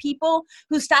bunch of people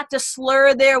who start to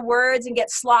slur their words and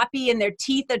get sloppy and their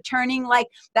teeth are turning like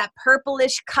that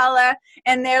purplish color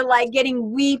and they're like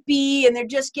getting weepy and they're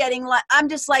just getting like, I'm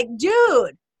just like,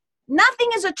 dude, nothing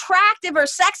is attractive or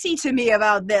sexy to me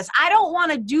about this. I don't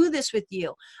want to do this with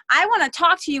you. I want to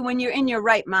talk to you when you're in your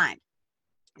right mind.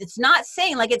 It's not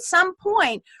saying like at some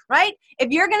point, right? If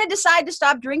you're going to decide to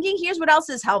stop drinking, here's what else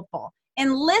is helpful.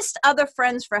 Enlist other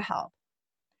friends for help.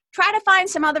 Try to find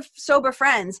some other sober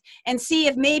friends and see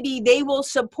if maybe they will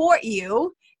support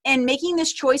you in making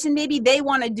this choice and maybe they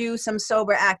want to do some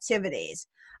sober activities.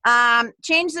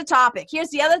 Change the topic. Here's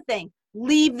the other thing.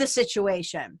 Leave the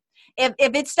situation. If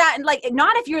it's starting, like,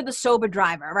 not if you're the sober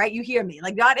driver, right? You hear me?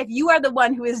 Like, not if you are the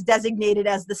one who is designated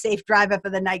as the safe driver for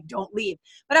the night, don't leave.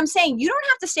 But I'm saying you don't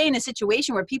have to stay in a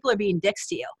situation where people are being dicks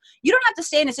to you. You don't have to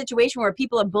stay in a situation where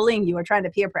people are bullying you or trying to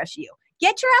peer pressure you.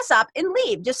 Get your ass up and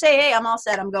leave. Just say, hey, I'm all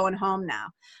set. I'm going home now.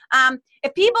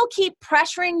 If people keep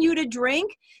pressuring you to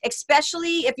drink,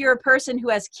 especially if you're a person who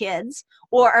has kids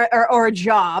or a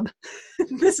job,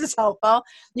 this is helpful.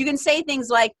 You can say things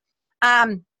like,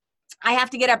 I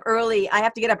have to get up early. I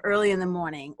have to get up early in the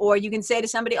morning. Or you can say to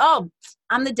somebody, oh,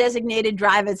 I'm the designated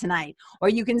driver tonight. Or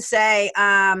you can say,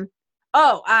 I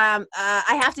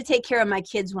have to take care of my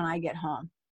kids when I get home.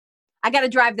 I got to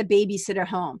drive the babysitter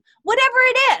home. Whatever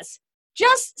it is,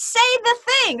 just say the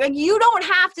thing. Like, you don't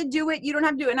have to do it. You don't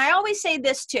have to do it. And I always say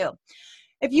this too.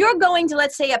 If you're going to,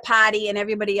 let's say, a party and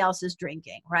everybody else is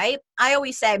drinking, right? I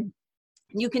always say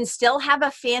you can still have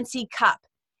a fancy cup.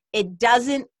 It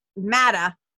doesn't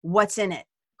matter what's in it.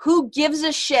 Who gives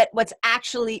a shit what's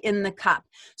actually in the cup?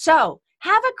 So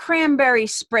have a cranberry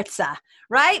spritzer,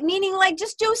 right? Meaning, like,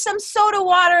 just do some soda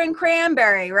water and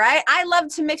cranberry, right? I love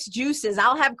to mix juices.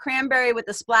 I'll have cranberry with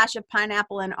a splash of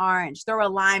pineapple and orange. Throw a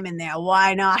lime in there.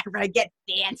 Why not, right? Get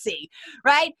fancy,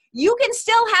 right? You can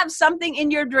still have something in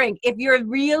your drink if you're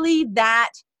really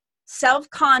that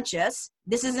self-conscious.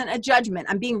 This isn't a judgment.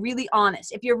 I'm being really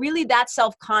honest. If you're really that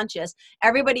self-conscious,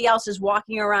 everybody else is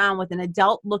walking around with an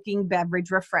adult-looking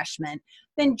beverage refreshment,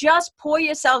 then just pour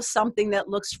yourself something that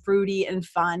looks fruity and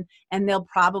fun, and they'll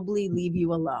probably leave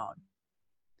you alone.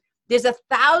 There's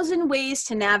 1,000 ways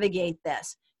to navigate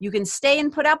this. You can stay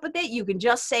and put up with it. You can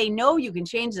just say no. You can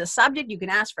change the subject. You can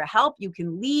ask for help. You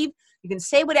can leave. You can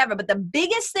say whatever. But the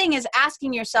biggest thing is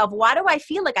asking yourself, why do I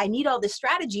feel like I need all this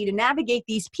strategy to navigate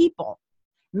these people?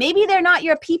 Maybe they're not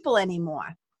your people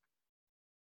anymore.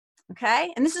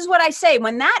 Okay? And this is what I say.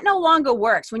 When that no longer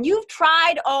works, when you've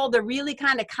tried all the really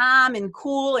kind of calm and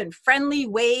cool and friendly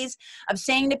ways of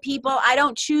saying to people, I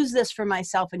don't choose this for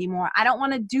myself anymore. I don't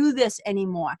want to do this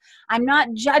anymore. I'm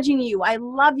not judging you. I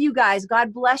love you guys.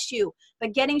 God bless you.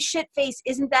 But getting shit-faced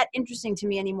isn't that interesting to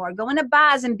me anymore. Going to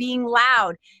bars and being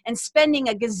loud and spending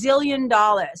a gazillion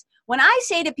dollars. When I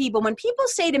say to people, when people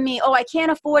say to me, oh, I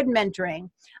can't afford mentoring,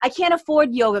 I can't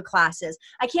afford yoga classes,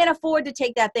 I can't afford to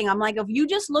take that thing, I'm like, if you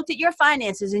just looked at your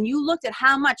finances and you looked at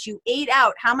how much you ate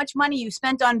out, how much money you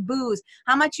spent on booze,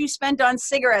 how much you spent on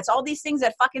cigarettes, all these things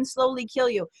that fucking slowly kill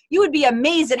you, you would be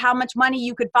amazed at how much money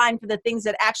you could find for the things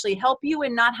that actually help you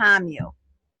and not harm you.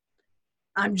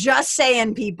 I'm just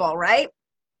saying, people, right?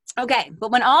 Okay,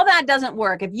 but when all that doesn't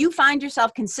work, if you find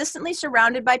yourself consistently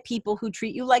surrounded by people who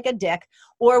treat you like a dick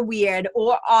or weird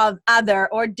or other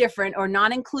or different or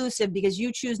non-inclusive because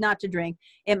you choose not to drink,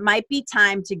 it might be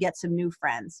time to get some new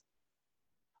friends.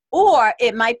 Or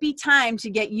it might be time to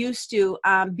get used to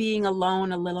being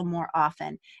alone a little more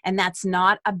often. And that's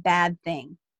not a bad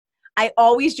thing. I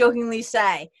always jokingly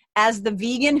say, as the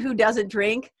vegan who doesn't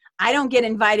drink, I don't get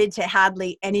invited to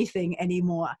hardly anything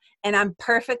anymore. And I'm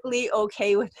perfectly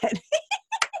okay with it.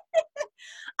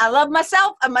 I love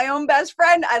myself. I'm my own best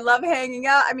friend. I love hanging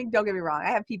out. I mean, don't get me wrong. I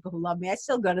have people who love me. I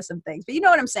still go to some things, but you know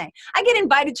what I'm saying? I get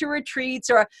invited to retreats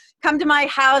or come to my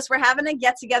house. We're having a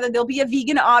get together. There'll be a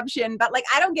vegan option, but like,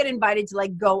 I don't get invited to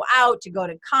like go out, to go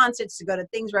to concerts, to go to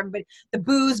things where everybody, the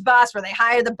booze bus, where they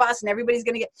hire the bus and everybody's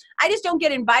going to get, I just don't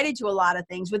get invited to a lot of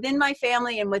things within my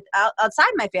family and with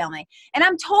outside my family. And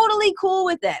I'm totally cool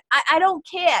with it. I don't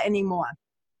care anymore.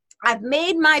 I've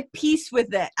made my peace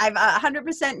with it. I've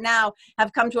 100% now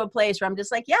have come to a place where I'm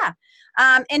just like, yeah.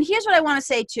 And here's what I want to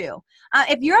say too.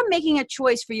 If you're making a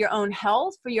choice for your own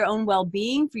health, for your own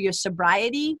well-being, for your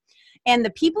sobriety, and the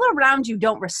people around you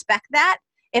don't respect that,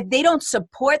 if they don't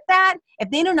support that, if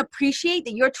they don't appreciate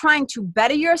that you're trying to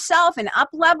better yourself and up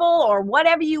level or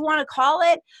whatever you want to call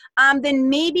it, then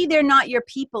maybe they're not your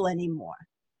people anymore.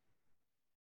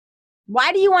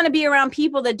 Why do you want to be around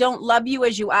people that don't love you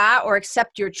as you are or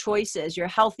accept your choices, your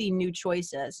healthy new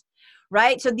choices,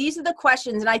 right? So these are the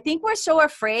questions. And I think we're so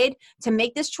afraid to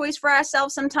make this choice for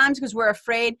ourselves sometimes because we're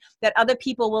afraid that other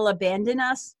people will abandon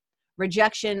us.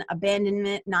 Rejection,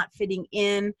 abandonment, not fitting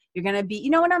in. You're going to be, you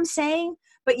know what I'm saying?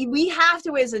 But we have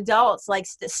to, as adults, like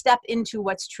step into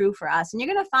what's true for us. And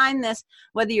you're going to find this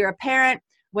whether you're a parent,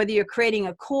 whether you're creating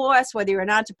a course, whether you're an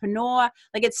entrepreneur,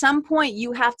 like at some point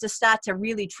you have to start to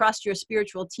really trust your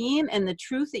spiritual team and the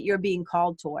truth that you're being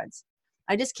called towards.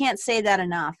 I just can't say that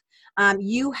enough.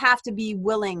 You have to be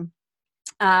willing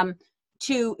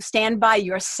to stand by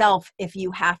yourself if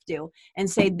you have to and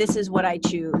say, this is what I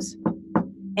choose.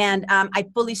 And I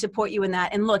fully support you in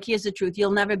that. And look, here's the truth.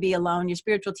 You'll never be alone. Your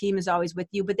spiritual team is always with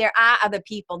you, but there are other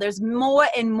people. There's more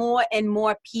and more and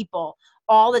more people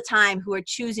all the time who are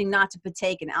choosing not to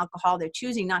partake in alcohol. They're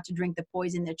choosing not to drink the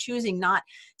poison. They're choosing not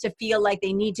to feel like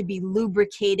they need to be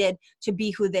lubricated to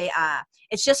be who they are.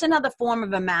 It's just another form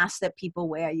of a mask that people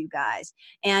wear, you guys.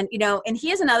 And, you know, and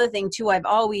here's another thing too, I've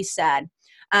always said,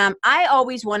 I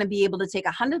always want to be able to take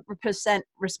 100%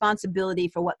 responsibility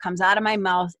for what comes out of my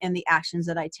mouth and the actions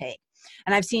that I take.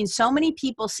 And I've seen so many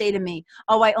people say to me,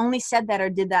 oh, I only said that or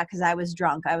did that because I was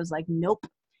drunk. I was like, nope.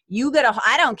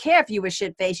 I don't care if you were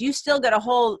shit-faced. You still got a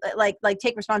whole, like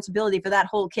take responsibility for that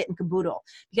whole kit and caboodle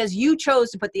because you chose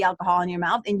to put the alcohol in your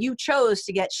mouth and you chose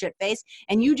to get shit-faced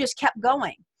and you just kept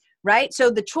going. Right? So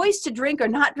the choice to drink or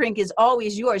not drink is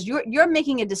always yours. You're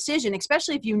making a decision,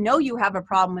 especially if you know you have a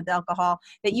problem with alcohol,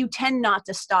 that you tend not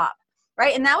to stop.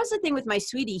 Right? And that was the thing with my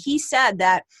sweetie. He said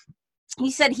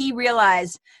he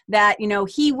realized that, you know,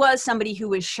 he was somebody who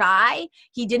was shy.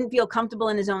 He didn't feel comfortable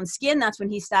in his own skin. That's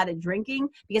when he started drinking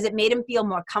because it made him feel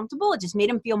more comfortable. It just made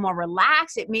him feel more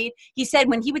relaxed. He said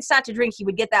when he would start to drink, he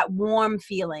would get that warm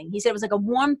feeling. He said it was like a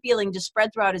warm feeling just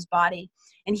spread throughout his body.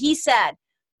 And he said,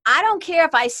 I don't care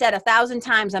if I said 1,000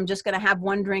 times I'm just going to have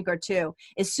one drink or two.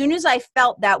 As soon as I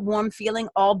felt that warm feeling,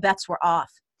 all bets were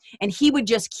off. And he would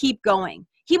just keep going.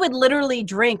 He would literally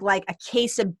drink like a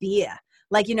case of beer,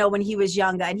 like, you know, when he was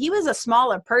younger. And he was a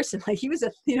smaller person. Like he was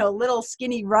a, you know, little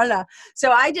skinny runner.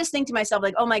 So I just think to myself,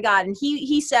 like, oh my God. And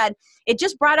he said, it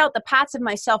just brought out the parts of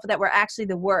myself that were actually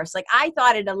the worst. Like I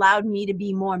thought it allowed me to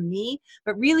be more me,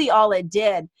 but really all it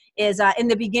did is in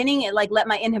the beginning, it like let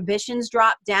my inhibitions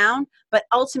drop down, but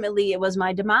ultimately it was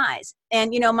my demise.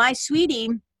 And, you know, my sweetie,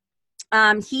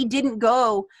 he didn't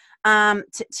go to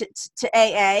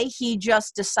AA. He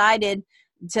just decided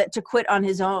to quit on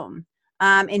his own.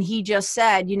 And he just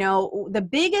said, you know, the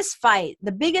biggest fight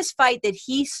that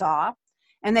he saw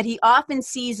and that he often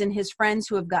sees in his friends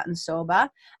who have gotten sober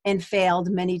and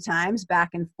failed many times back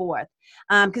and forth.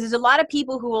 Because there's a lot of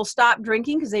people who will stop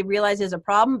drinking because they realize there's a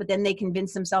problem, but then they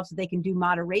convince themselves that they can do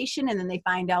moderation. And then they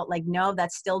find out like, no,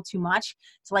 that's still too much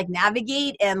to like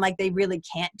navigate. And like, they really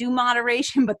can't do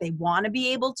moderation, but they want to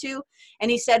be able to. And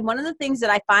he said, one of the things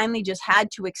that I finally just had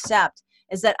to accept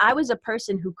is that I was a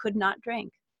person who could not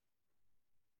drink.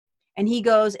 And he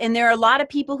goes, and there are a lot of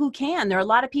people who can. There are a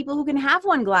lot of people who can have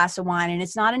one glass of wine and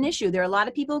it's not an issue. There are a lot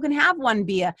of people who can have one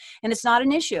beer and it's not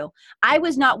an issue. I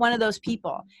was not one of those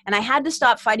people. And I had to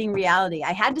stop fighting reality.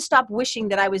 I had to stop wishing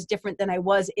that I was different than I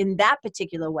was in that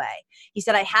particular way. He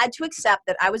said, I had to accept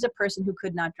that I was a person who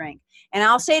could not drink. And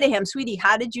I'll say to him, sweetie,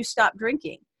 how did you stop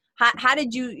drinking?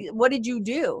 What did you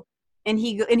do? And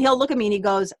he'll look at me and he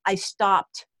goes, I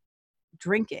stopped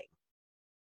drinking.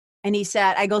 And he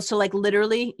said, I go, so like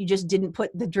literally, you just didn't put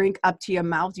the drink up to your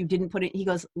mouth. You didn't put it. He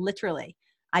goes, literally,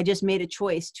 I just made a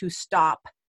choice to stop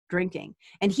drinking.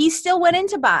 And he still went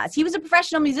into bars. He was a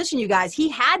professional musician, you guys. He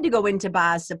had to go into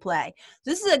bars to play.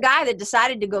 So this is a guy that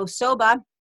decided to go sober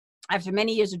after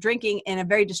many years of drinking in a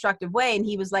very destructive way. And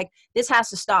he was like, this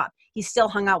has to stop. He still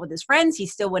hung out with his friends. He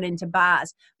still went into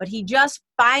bars. But he just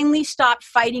finally stopped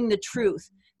fighting the truth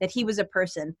that he was a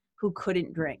person who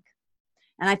couldn't drink.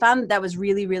 And I found that was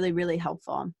really, really, really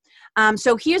helpful.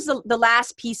 So here's the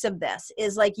last piece of this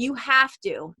is like, you have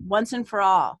to once and for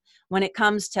all, when it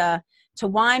comes to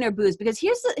wine or booze, because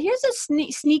here's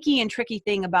a sneaky and tricky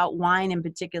thing about wine in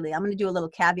particular. I'm going to do a little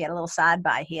caveat, a little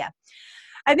sidebar here.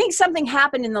 I think something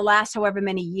happened in the last however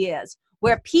many years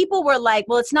where people were like,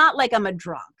 well, it's not like I'm a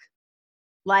drunk.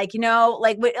 Like, you know,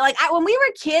 when we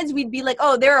were kids, we'd be like,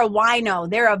 oh, they're a wino,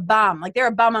 they're a bum. Like they're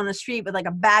a bum on the street with like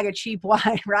a bag of cheap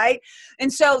wine, right?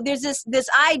 And so there's this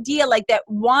idea like that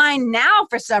wine now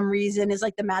for some reason is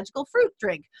like the magical fruit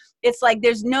drink. It's like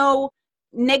there's no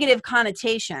negative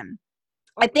connotation.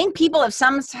 I think people have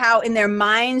somehow in their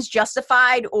minds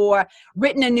justified or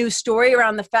written a new story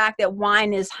around the fact that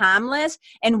wine is harmless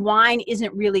and wine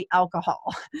isn't really alcohol.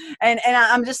 And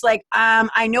I'm just like,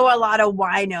 I know a lot of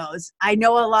winos. I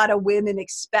know a lot of women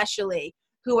especially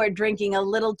who are drinking a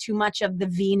little too much of the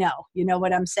vino. You know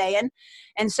what I'm saying?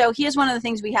 And so here's one of the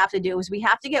things we have to do is we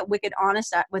have to get wicked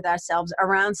honest with ourselves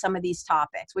around some of these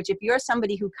topics, which if you're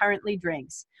somebody who currently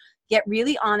drinks, get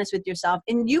really honest with yourself.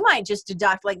 And you might just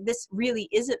deduct like this really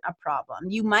isn't a problem.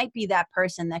 You might be that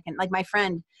person that can, like my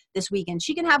friend this weekend,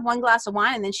 she can have one glass of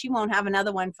wine and then she won't have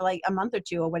another one for like a month or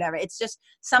two or whatever. It's just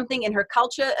something in her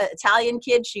culture, Italian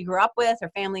kid she grew up with,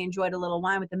 her family enjoyed a little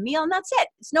wine with the meal and that's it.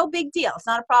 It's no big deal. It's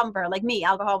not a problem for her. Like me,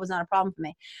 alcohol was not a problem for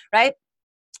me, right?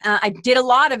 I did a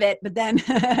lot of it, but then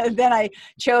then I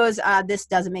chose this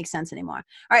doesn't make sense anymore.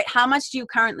 All right, how much do you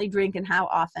currently drink and how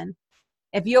often?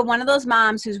 If you're one of those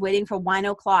moms who's waiting for wine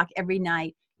o'clock every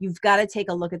night, you've got to take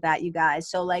a look at that, you guys.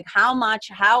 So like how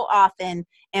often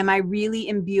am I really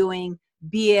imbuing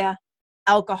beer,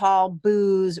 alcohol,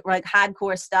 booze, or like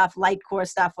hardcore stuff, light core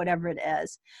stuff, whatever it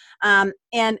is.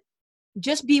 And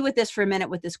just be with this for a minute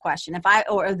with this question.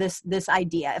 This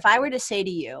idea, if I were to say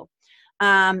to you,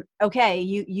 okay,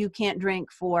 you can't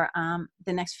drink for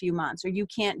the next few months, or you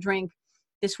can't drink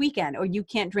this weekend, or you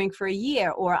can't drink for a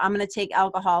year, or I'm going to take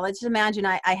alcohol. Let's just imagine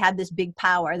I had this big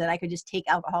power that I could just take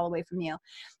alcohol away from you.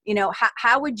 You know,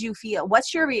 how would you feel?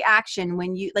 What's your reaction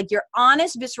when you, like your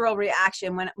honest visceral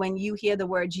reaction when you hear the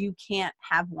words, you can't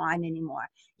have wine anymore.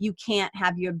 You can't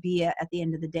have your beer at the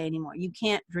end of the day anymore. You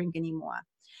can't drink anymore.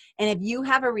 And if you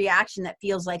have a reaction that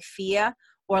feels like fear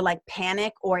or like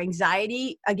panic or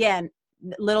anxiety, again,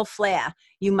 little flare,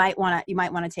 you might want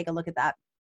to take a look at that.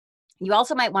 You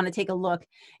also might want to take a look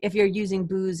if you're using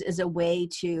booze as a way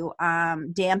to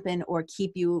dampen or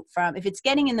keep you from, if it's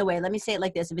getting in the way, let me say it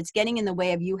like this, if it's getting in the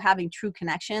way of you having true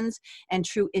connections and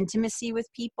true intimacy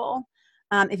with people,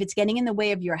 if it's getting in the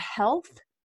way of your health.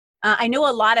 I know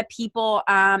a lot of people,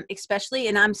 especially,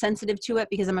 and I'm sensitive to it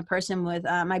because I'm a person with,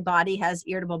 my body has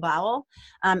irritable bowel.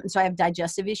 So I have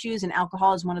digestive issues, and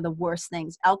alcohol is one of the worst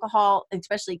things. Alcohol,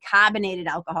 especially carbonated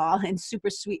alcohol and super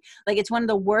sweet, like it's one of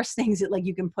the worst things that like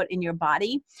you can put in your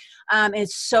body. And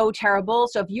it's so terrible.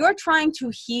 So if you're trying to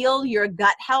heal your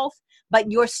gut health, but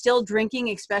you're still drinking,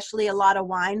 especially a lot of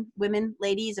wine, women,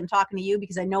 ladies, I'm talking to you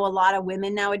because I know a lot of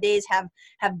women nowadays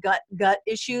have gut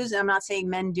issues. And I'm not saying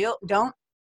men don't.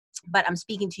 But I'm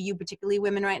speaking to you, particularly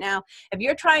women right now. If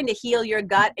you're trying to heal your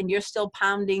gut and you're still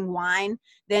pounding wine,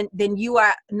 then you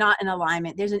are not in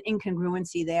alignment. There's an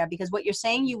incongruency there because what you're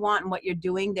saying you want and what you're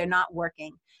doing, they're not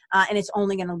working. And it's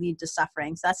only going to lead to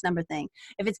suffering. So that's number thing.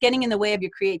 If it's getting in the way of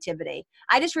your creativity,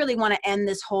 I just really want to end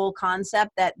this whole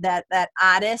concept that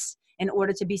artists, in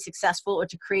order to be successful or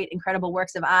to create incredible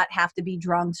works of art, have to be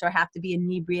drunks or have to be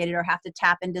inebriated or have to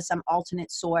tap into some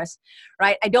alternate source,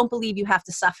 right? I don't believe you have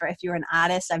to suffer if you're an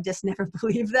artist. I've just never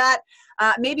believed that.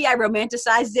 Maybe I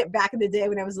romanticized it back in the day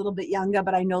when I was a little bit younger,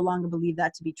 but I no longer believe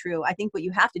that to be true. I think what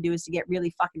you have to do is to get really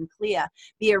fucking clear,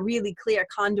 be a really clear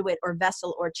conduit or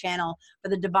vessel or channel for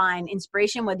the divine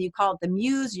inspiration, whether you call it the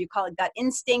muse, or you call it gut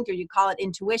instinct, or you call it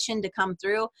intuition to come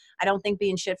through. I don't think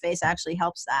being shit-faced actually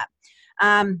helps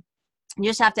that. You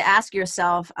just have to ask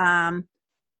yourself,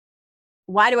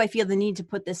 why do I feel the need to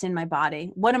put this in my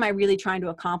body? What am I really trying to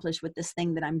accomplish with this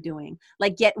thing that I'm doing?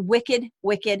 Like get wicked,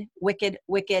 wicked, wicked,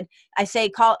 wicked. I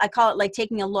call it like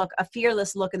taking a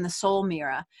fearless look in the soul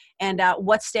mirror, and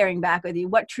what's staring back with you?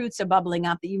 What truths are bubbling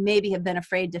up that you maybe have been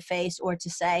afraid to face or to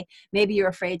say? Maybe you're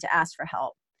afraid to ask for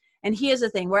help. And here's the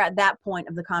thing, we're at that point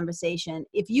of the conversation.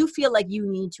 If you feel like you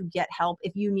need to get help,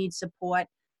 if you need support,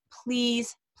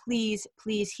 please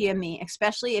hear me,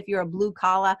 especially if you're a blue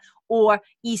collar or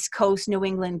East Coast New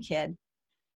England kid.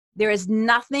 There is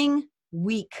nothing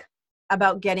weak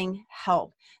about getting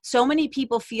help. So many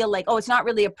people feel like, oh, it's not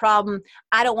really a problem.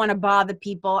 I don't want to bother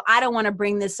people. I don't want to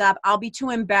bring this up. I'll be too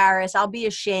embarrassed. I'll be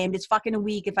ashamed. It's fucking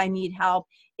weak if I need help.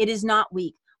 It is not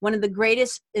weak. One of the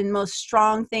greatest and most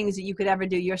strong things that you could ever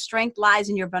do, your strength lies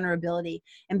in your vulnerability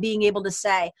and being able to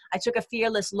say, I took a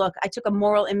fearless look. I took a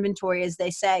moral inventory, as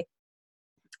they say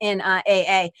in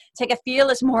AA. Take a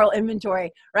fearless moral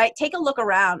inventory, right? Take a look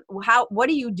around. What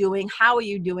are you doing? How are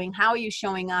you doing? How are you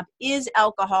showing up? Is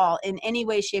alcohol in any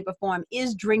way, shape, or form?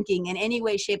 Is drinking in any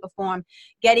way, shape, or form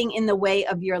getting in the way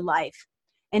of your life?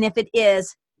 And if it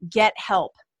is, get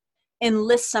help.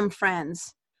 Enlist some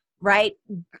friends, right?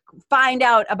 Find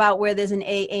out about where there's an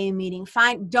AA meeting.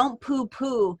 Don't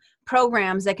poo-poo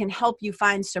programs that can help you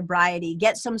find sobriety.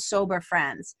 Get some sober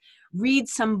friends. Read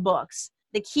some books.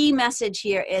 The key message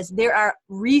here is there are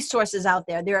resources out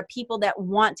there. There are people that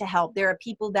want to help. There are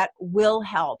people that will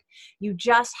help. You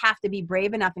just have to be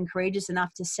brave enough and courageous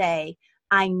enough to say,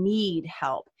 I need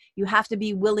help. You have to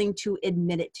be willing to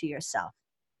admit it to yourself,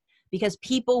 because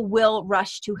people will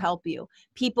rush to help you.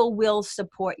 People will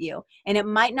support you. And it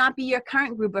might not be your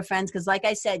current group of friends, because like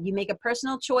I said, you make a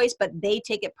personal choice, but they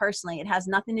take it personally. It has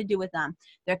nothing to do with them.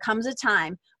 There comes a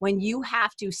time when you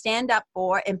have to stand up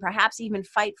for and perhaps even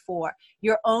fight for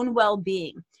your own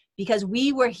well-being. Because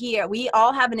we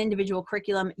all have an individual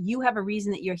curriculum. You have a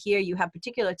reason that you're here. You have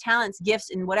particular talents,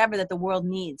 gifts, and whatever that the world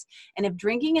needs. And if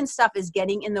drinking and stuff is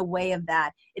getting in the way of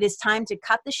that, it is time to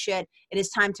cut the shit. It is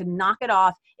time to knock it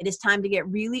off. It is time to get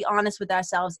really honest with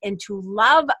ourselves and to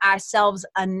love ourselves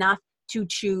enough to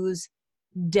choose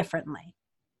differently.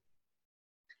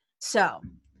 So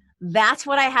that's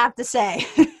what I have to say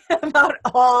about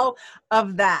all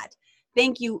of that.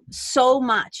 Thank you so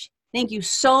much Thank you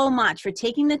so much for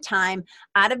taking the time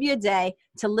out of your day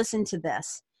to listen to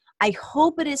this. I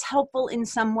hope it is helpful in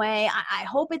some way. I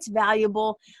hope it's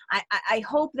valuable. I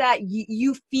hope that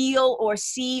you feel or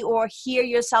see or hear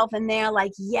yourself in there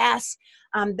like, yes,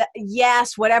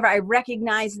 yes, whatever. I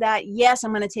recognize that. Yes,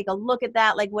 I'm going to take a look at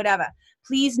that, like whatever.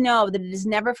 Please know that it is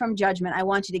never from judgment. I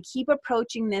want you to keep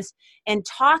approaching this and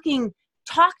talk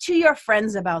to your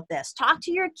friends about this. Talk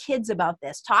to your kids about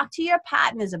this. Talk to your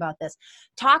partners about this.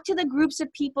 Talk to the groups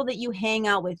of people that you hang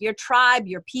out with, your tribe,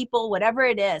 your people, whatever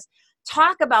it is.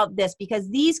 Talk about this, because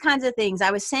these kinds of things,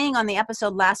 I was saying on the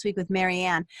episode last week with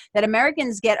Marianne, that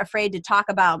Americans get afraid to talk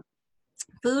about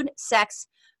food, sex,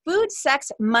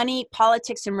 money,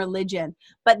 politics, and religion.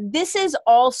 But this is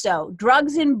also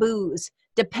drugs and booze,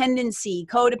 dependency,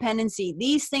 codependency.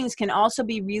 These things can also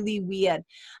be really weird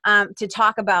to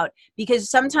talk about,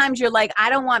 because sometimes you're like, I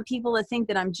don't want people to think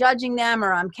that I'm judging them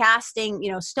or I'm casting,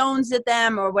 stones at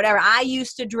them or whatever. I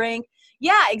used to drink.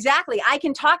 Yeah, exactly. I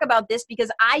can talk about this because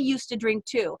I used to drink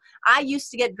too. I used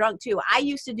to get drunk too. I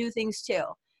used to do things too.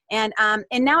 And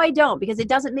now I don't, because it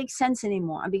doesn't make sense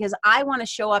anymore, because I want to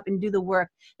show up and do the work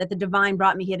that the divine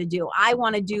brought me here to do. I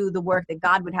want to do the work that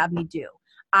God would have me do.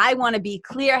 I want to be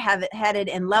clear-headed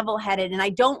and level-headed, and I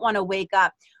don't want to wake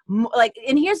up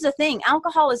and here's the thing,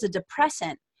 alcohol is a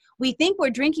depressant. We think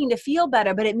we're drinking to feel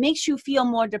better, but it makes you feel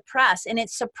more depressed, and it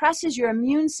suppresses your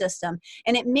immune system,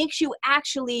 and it makes you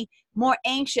actually more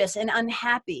anxious and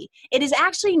unhappy. It is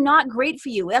actually not great for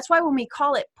you. That's why when we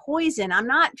call it poison, I'm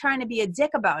not trying to be a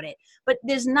dick about it, but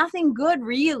there's nothing good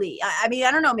really. I mean,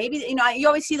 I don't know, maybe, you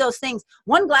always see those things.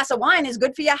 One glass of wine is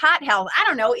good for your heart health. I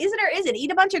don't know, is it or isn't?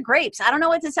 Eat a bunch of grapes. I don't know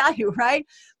what to tell you, right?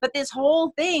 But this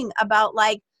whole thing about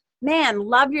man,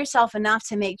 love yourself enough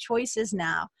to make choices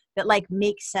now that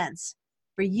make sense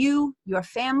for you, your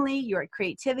family, your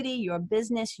creativity, your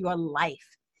business, your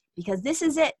life, because this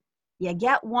is it. You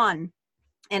get one.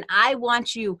 And I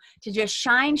want you to just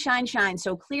shine, shine, shine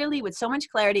so clearly, with so much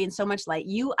clarity and so much light.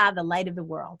 You are the light of the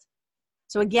world.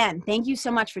 So again, thank you so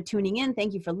much for tuning in.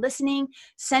 Thank you for listening.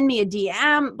 Send me a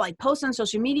DM, post on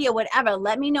social media, whatever.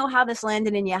 Let me know how this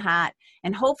landed in your heart.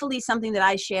 And hopefully something that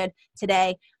I shared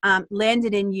today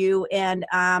landed in you. And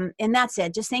that's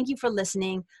it. Just thank you for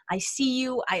listening. I see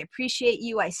you. I appreciate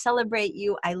you. I celebrate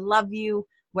you. I love you.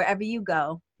 Wherever you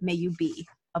go, may you be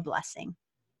a blessing.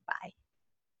 Bye.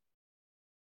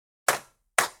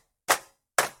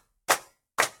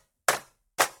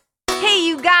 Hey,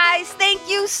 you guys, thank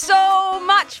you so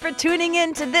much for tuning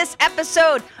in to this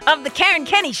episode of The Karen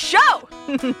Kenney Show.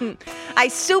 I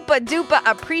super duper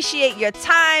appreciate your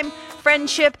time,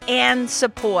 friendship, and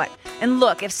support. And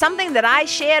look, if something that I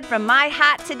shared from my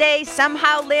heart today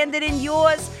somehow landed in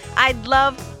yours, I'd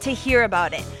love to hear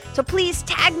about it. So please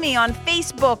tag me on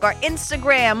Facebook or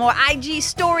Instagram or IG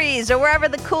stories or wherever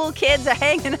the cool kids are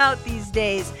hanging out these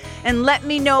days, and let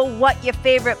me know what your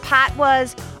favorite part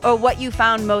was or what you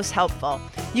found most helpful.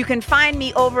 You can find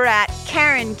me over at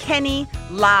Karen Kenney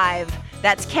Live.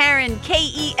 That's Karen,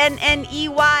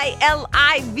 KENNEYLIVE.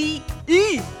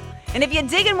 And if you're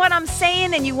digging what I'm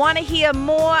saying and you want to hear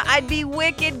more, I'd be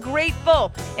wicked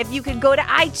grateful if you could go to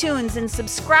iTunes and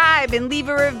subscribe and leave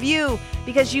a review,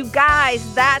 because you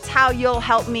guys, that's how you'll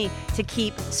help me to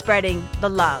keep spreading the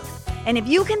love. And if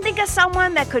you can think of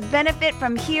someone that could benefit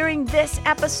from hearing this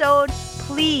episode,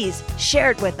 please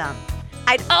share it with them.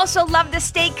 I'd also love to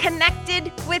stay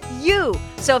connected with you.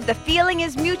 So if the feeling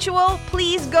is mutual,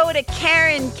 please go to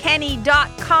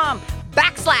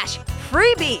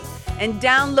KarenKenney.com/freebie and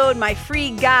download my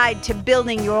free guide to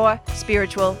building your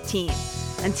spiritual team.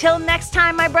 Until next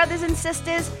time, my brothers and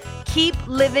sisters, keep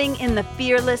living in the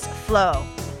fearless flow.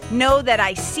 Know that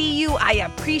I see you, I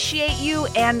appreciate you,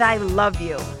 and I love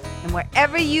you. And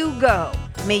wherever you go,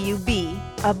 may you be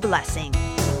a blessing.